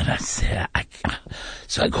Roof. And I said,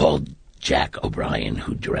 so I called Jack O'Brien,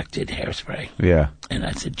 who directed Hairspray. And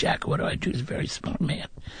I said, "Jack, what do I do?" He's a very smart man.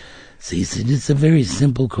 So he said, "It's a very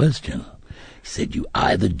simple question." He said, "You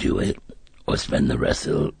either do it or spend the rest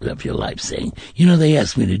of your life saying, you know, they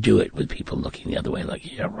asked me to do it," with people looking the other way like,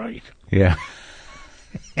 "Yeah, right."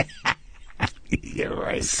 You're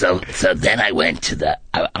right. So then I went to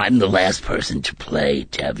I'm the last person to play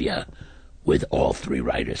Tevye with all 3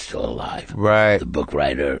 writers still alive. The book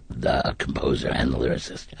writer, the composer, and the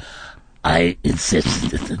lyricist. I insist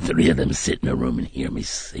that the 3 of them sit in a room and hear me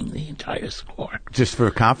sing the entire score. Just for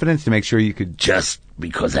confidence, to make sure you could... Just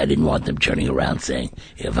because I didn't want them turning around saying,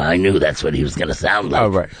 if I knew that's what he was going to sound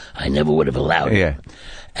like, I never would have allowed it.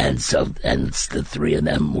 And the 3 of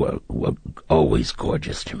them were always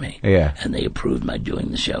gorgeous to me. And they approved my doing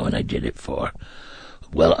the show, and I did it for...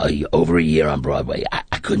 over a year on Broadway.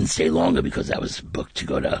 I couldn't stay longer because I was booked to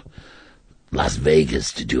go to Las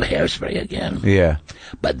Vegas to do Hairspray again.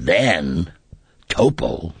 But then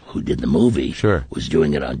Topol, who did the movie, was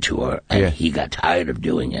doing it on tour, and he got tired of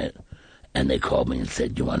doing it. And they called me and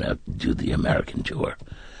said, "Do you want to do the American tour?"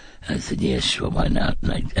 And I said, "Yeah, sure, why not?"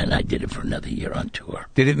 And I did it for another year on tour.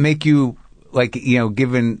 Did it make you, like, you know,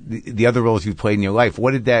 given the other roles you played in your life,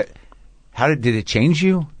 did it change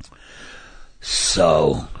you?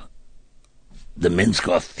 So, the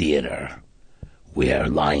Minskoff Theater, where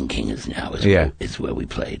Lion King is now, is where we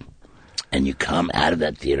played. And you come out of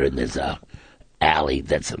that theater, and there's a alley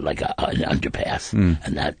that's like an underpass,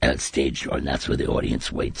 and that stage door, and that's where the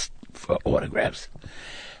audience waits for autographs.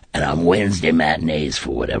 And on Wednesday matinees,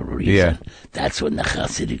 for whatever reason, that's when the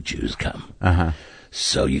Hasidic Jews come.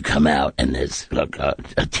 So you come out, and there's like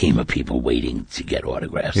a team of people waiting to get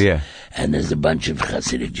autographs. And there's a bunch of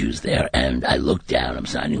Hasidic Jews there, and I look down, I'm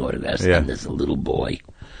signing autographs, and there's a little boy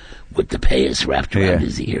with the payas wrapped around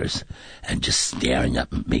his ears and just staring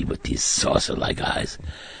up at me with these saucer-like eyes.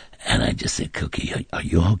 And I just said, "Cookie, are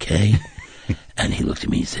you okay?" And he looked at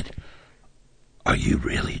me and said, "Are you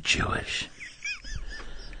really Jewish?"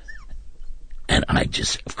 And I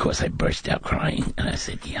just, of course, I burst out crying, and I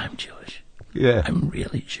said, "Yeah, I'm Jewish. I'm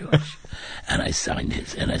really Jewish." And I signed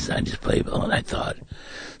his playbill, and I thought,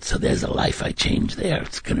 so there's a life I changed there.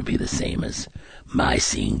 It's going to be the same as my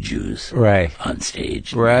seeing Jews on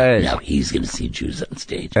stage. Now he's going to see Jews on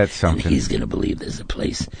stage. That's something. And he's going to believe there's a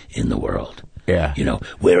place in the world. You know,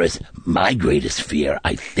 whereas my greatest fear,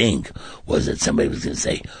 I think, was that somebody was going to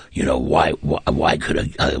say, you know, why could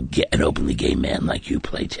an openly gay man like you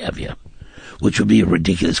play Tevye? Which would be a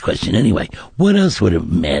ridiculous question anyway. What else would a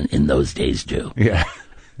man in those days do? They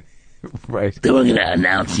were going to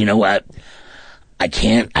announce, you know what? I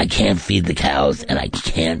can't feed the cows, and I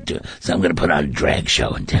can't do, so I'm going to put on a drag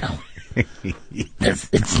show in town.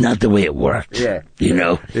 It's not the way it worked. You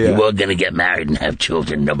know, you were going to get married and have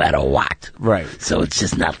children no matter what. So it's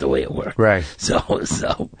just not the way it worked.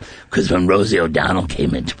 So, because when Rosie O'Donnell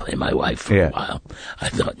came in to play my wife for a while, I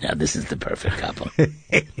thought, now this is the perfect couple.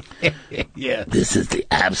 This is the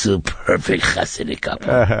absolute perfect Hasidic couple.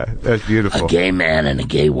 That's beautiful. A gay man and a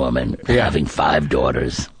gay woman having 5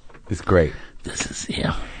 daughters. It's great. This is,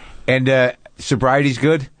 And sobriety's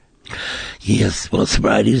good? Yes, well,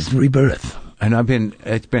 sobriety is rebirth. And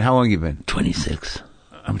it's been, how long you been? 26.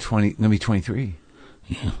 I'm 20, gonna be 23.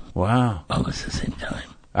 Wow. Almost the same time.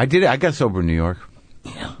 I got sober in New York.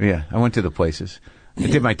 I went to the places. I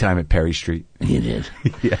did my time at Perry Street. You did?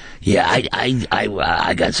 Yeah. Yeah,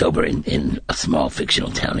 I got sober in a small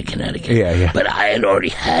fictional town in Connecticut. Yeah. But I had already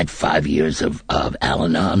had 5 years of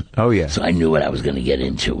Al-Anon. Oh, yeah. So I knew what I was going to get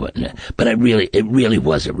into. But it really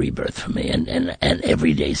was a rebirth for me. And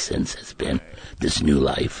every day since has been this new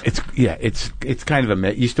life. It's kind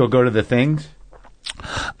of you still go to the things?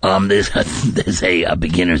 There's a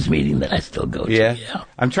beginner's meeting that I still go to. Yeah. Yeah.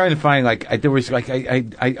 I'm trying to find,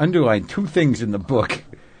 I underlined 2 things in the book.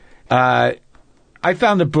 I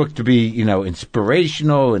found the book to be,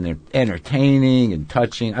 inspirational and entertaining and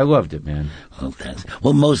touching. I loved it, man. Well, thanks.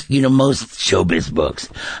 Well, most showbiz books,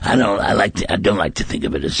 I don't like to think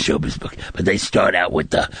of it as a showbiz book, but they start out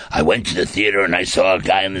with I went to the theater and I saw a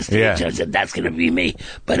guy on the stage and I said, that's going to be me.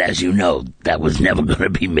 But as you know, that was never going to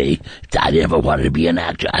be me. I never wanted to be an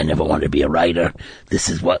actor. I never wanted to be a writer. This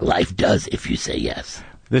is what life does if you say yes.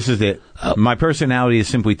 This is it. My personality is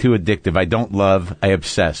simply too addictive. I don't love, I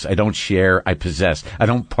obsess. I don't share, I possess. I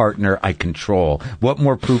don't partner, I control. What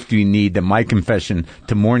more proof do you need than my confession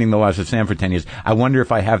to mourning the loss of Sam for 10 years? I wonder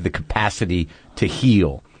if I have the capacity to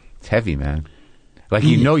heal. It's heavy, man. Like,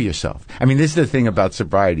 you know yourself. I mean, this is the thing about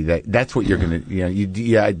sobriety. That's what you're going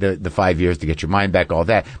to, the 5 years to get your mind back, all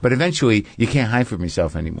that. But eventually, you can't hide from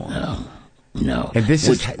yourself anymore. No. And this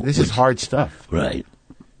is hard stuff. Right.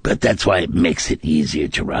 But that's why it makes it easier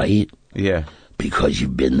to write. Yeah. Because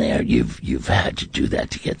you've been there. You've had to do that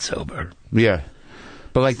to get sober. Yeah.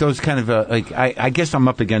 But like those kind of, I guess I'm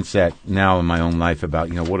up against that now in my own life about,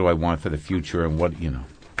 what do I want for the future and what,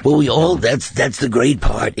 Well, we all, that's the great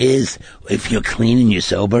part is if you're clean and you're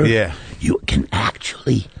sober, you can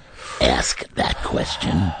actually ask that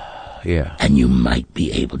question. Yeah. And you might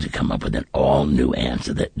be able to come up with an all new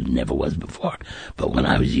answer that never was before. But when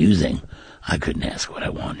I was using, I couldn't ask what I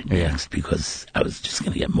wanted next because I was just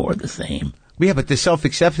going to get more of the same. Yeah, but the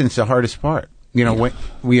self-acceptance is the hardest part. When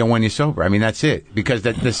you're sober. I mean, that's it. Because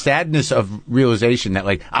the sadness of realization that,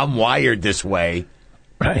 like, I'm wired this way.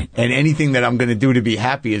 Right. And anything that I'm going to do to be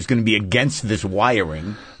happy is going to be against this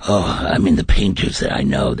wiring. Oh, I mean, the painters that I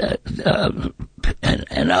know that,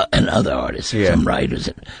 and other artists, some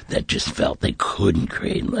writers that just felt they couldn't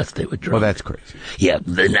create unless they were drunk. Well, that's crazy. Yeah,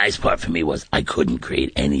 the nice part for me was I couldn't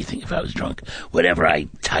create anything if I was drunk. Whatever I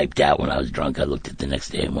typed out when I was drunk, I looked at the next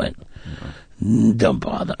day and went, don't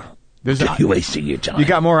bother. You're wasting your time. You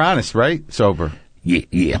got more honest, right? Sober.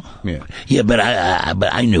 Yeah. But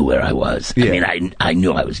I knew where I was. Yeah. I mean, I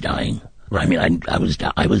knew I was dying. Right. I mean, I was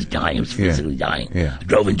dying. I was physically dying. Yeah. I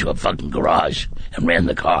drove into a fucking garage and ran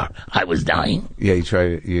the car. I was dying. Yeah, you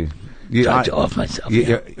tried. You tried to off myself.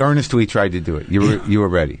 Earnestly tried to do it. You were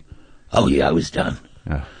ready. Oh yeah, I was done.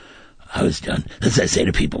 Oh. I was done. As I say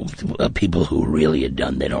to people who really are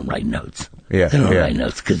done, they don't write notes. Yeah, they don't write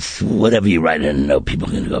notes because whatever you write in a note, people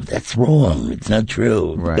are going to go, "That's wrong. It's not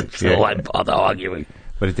true." Right. So why bother arguing?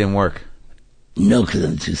 But it didn't work. No, because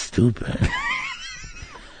I'm too stupid.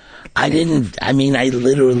 I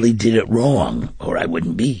literally did it wrong, or I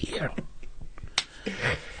wouldn't be here.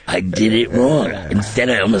 I did it wrong. Instead,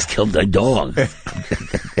 I almost killed a dog.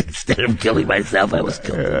 Instead of killing myself, I almost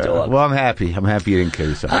killed a dog. Well, I'm happy. I'm happy you didn't kill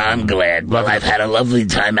yourself. I'm glad. Well, I've had a lovely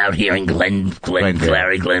time out here in Glen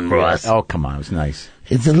Ross. Oh, come on. It was nice.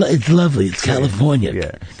 It's lovely. It's California.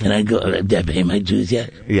 Yeah. Can I go? Did I pay my dues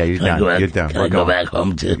yet? Yeah, you're done. You're done. Can I go back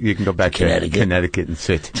home to? You can go back to Connecticut and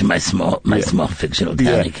sit to my small fictional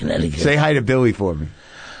town in Connecticut. Say hi to Billy for me.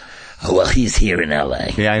 Oh well, he's here in L.A.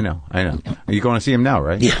 Yeah, I know. Are you going to see him now,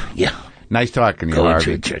 right? Yeah. Nice talking to you, Going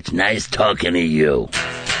Harvey. to church. Nice talking to you.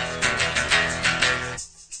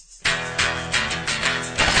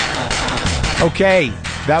 Okay,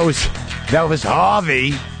 that was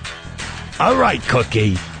Harvey. All right,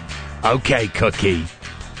 Cookie. Okay, Cookie.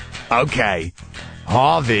 Okay,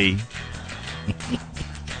 Harvey.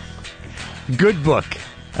 Good book.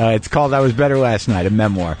 It's called I Was Better Last Night, a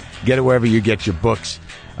memoir. Get it wherever you get your books.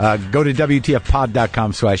 Go to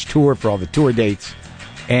WTFpod.com/tour for all the tour dates.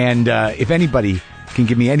 And if anybody can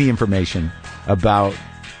give me any information about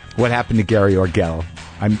what happened to Gary Orgel,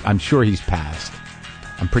 I'm sure he's passed.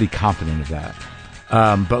 I'm pretty confident of that.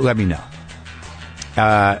 But let me know.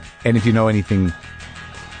 And if you know anything,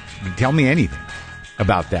 tell me anything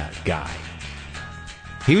about that guy.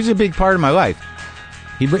 He was a big part of my life.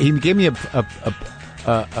 He gave me a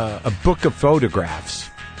book of photographs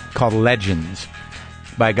called Legends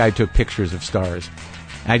by a guy who took pictures of stars.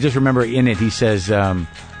 And I just remember in it he says,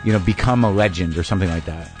 become a legend or something like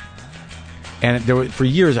that. And for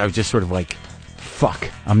years I was just sort of like,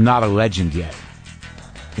 fuck, I'm not a legend yet.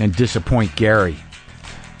 And disappoint Gary.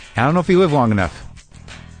 I don't know if he lived long enough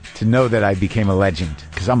to know that I became a legend,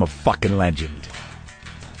 because I'm a fucking legend.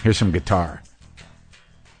 Here's some guitar.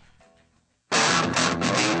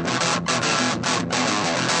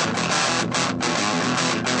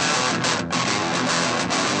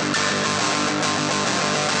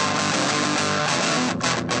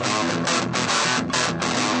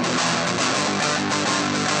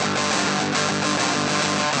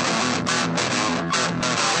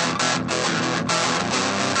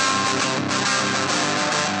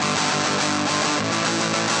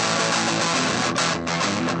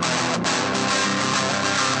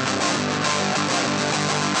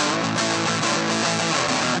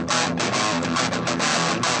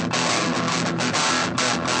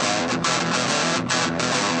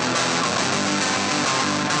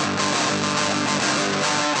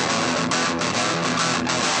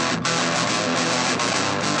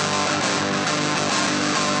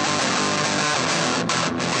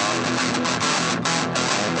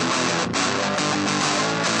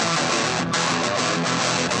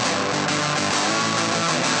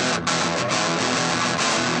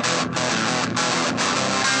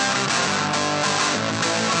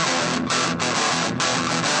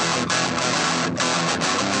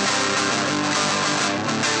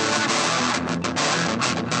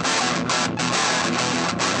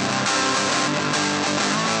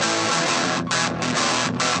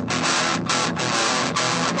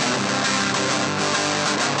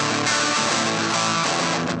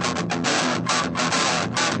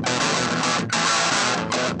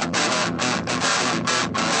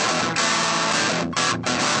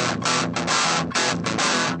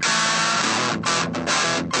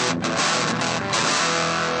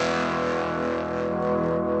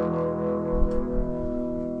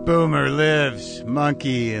 Boomer lives,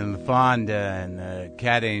 Monkey and Fonda and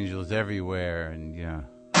cat angels everywhere, and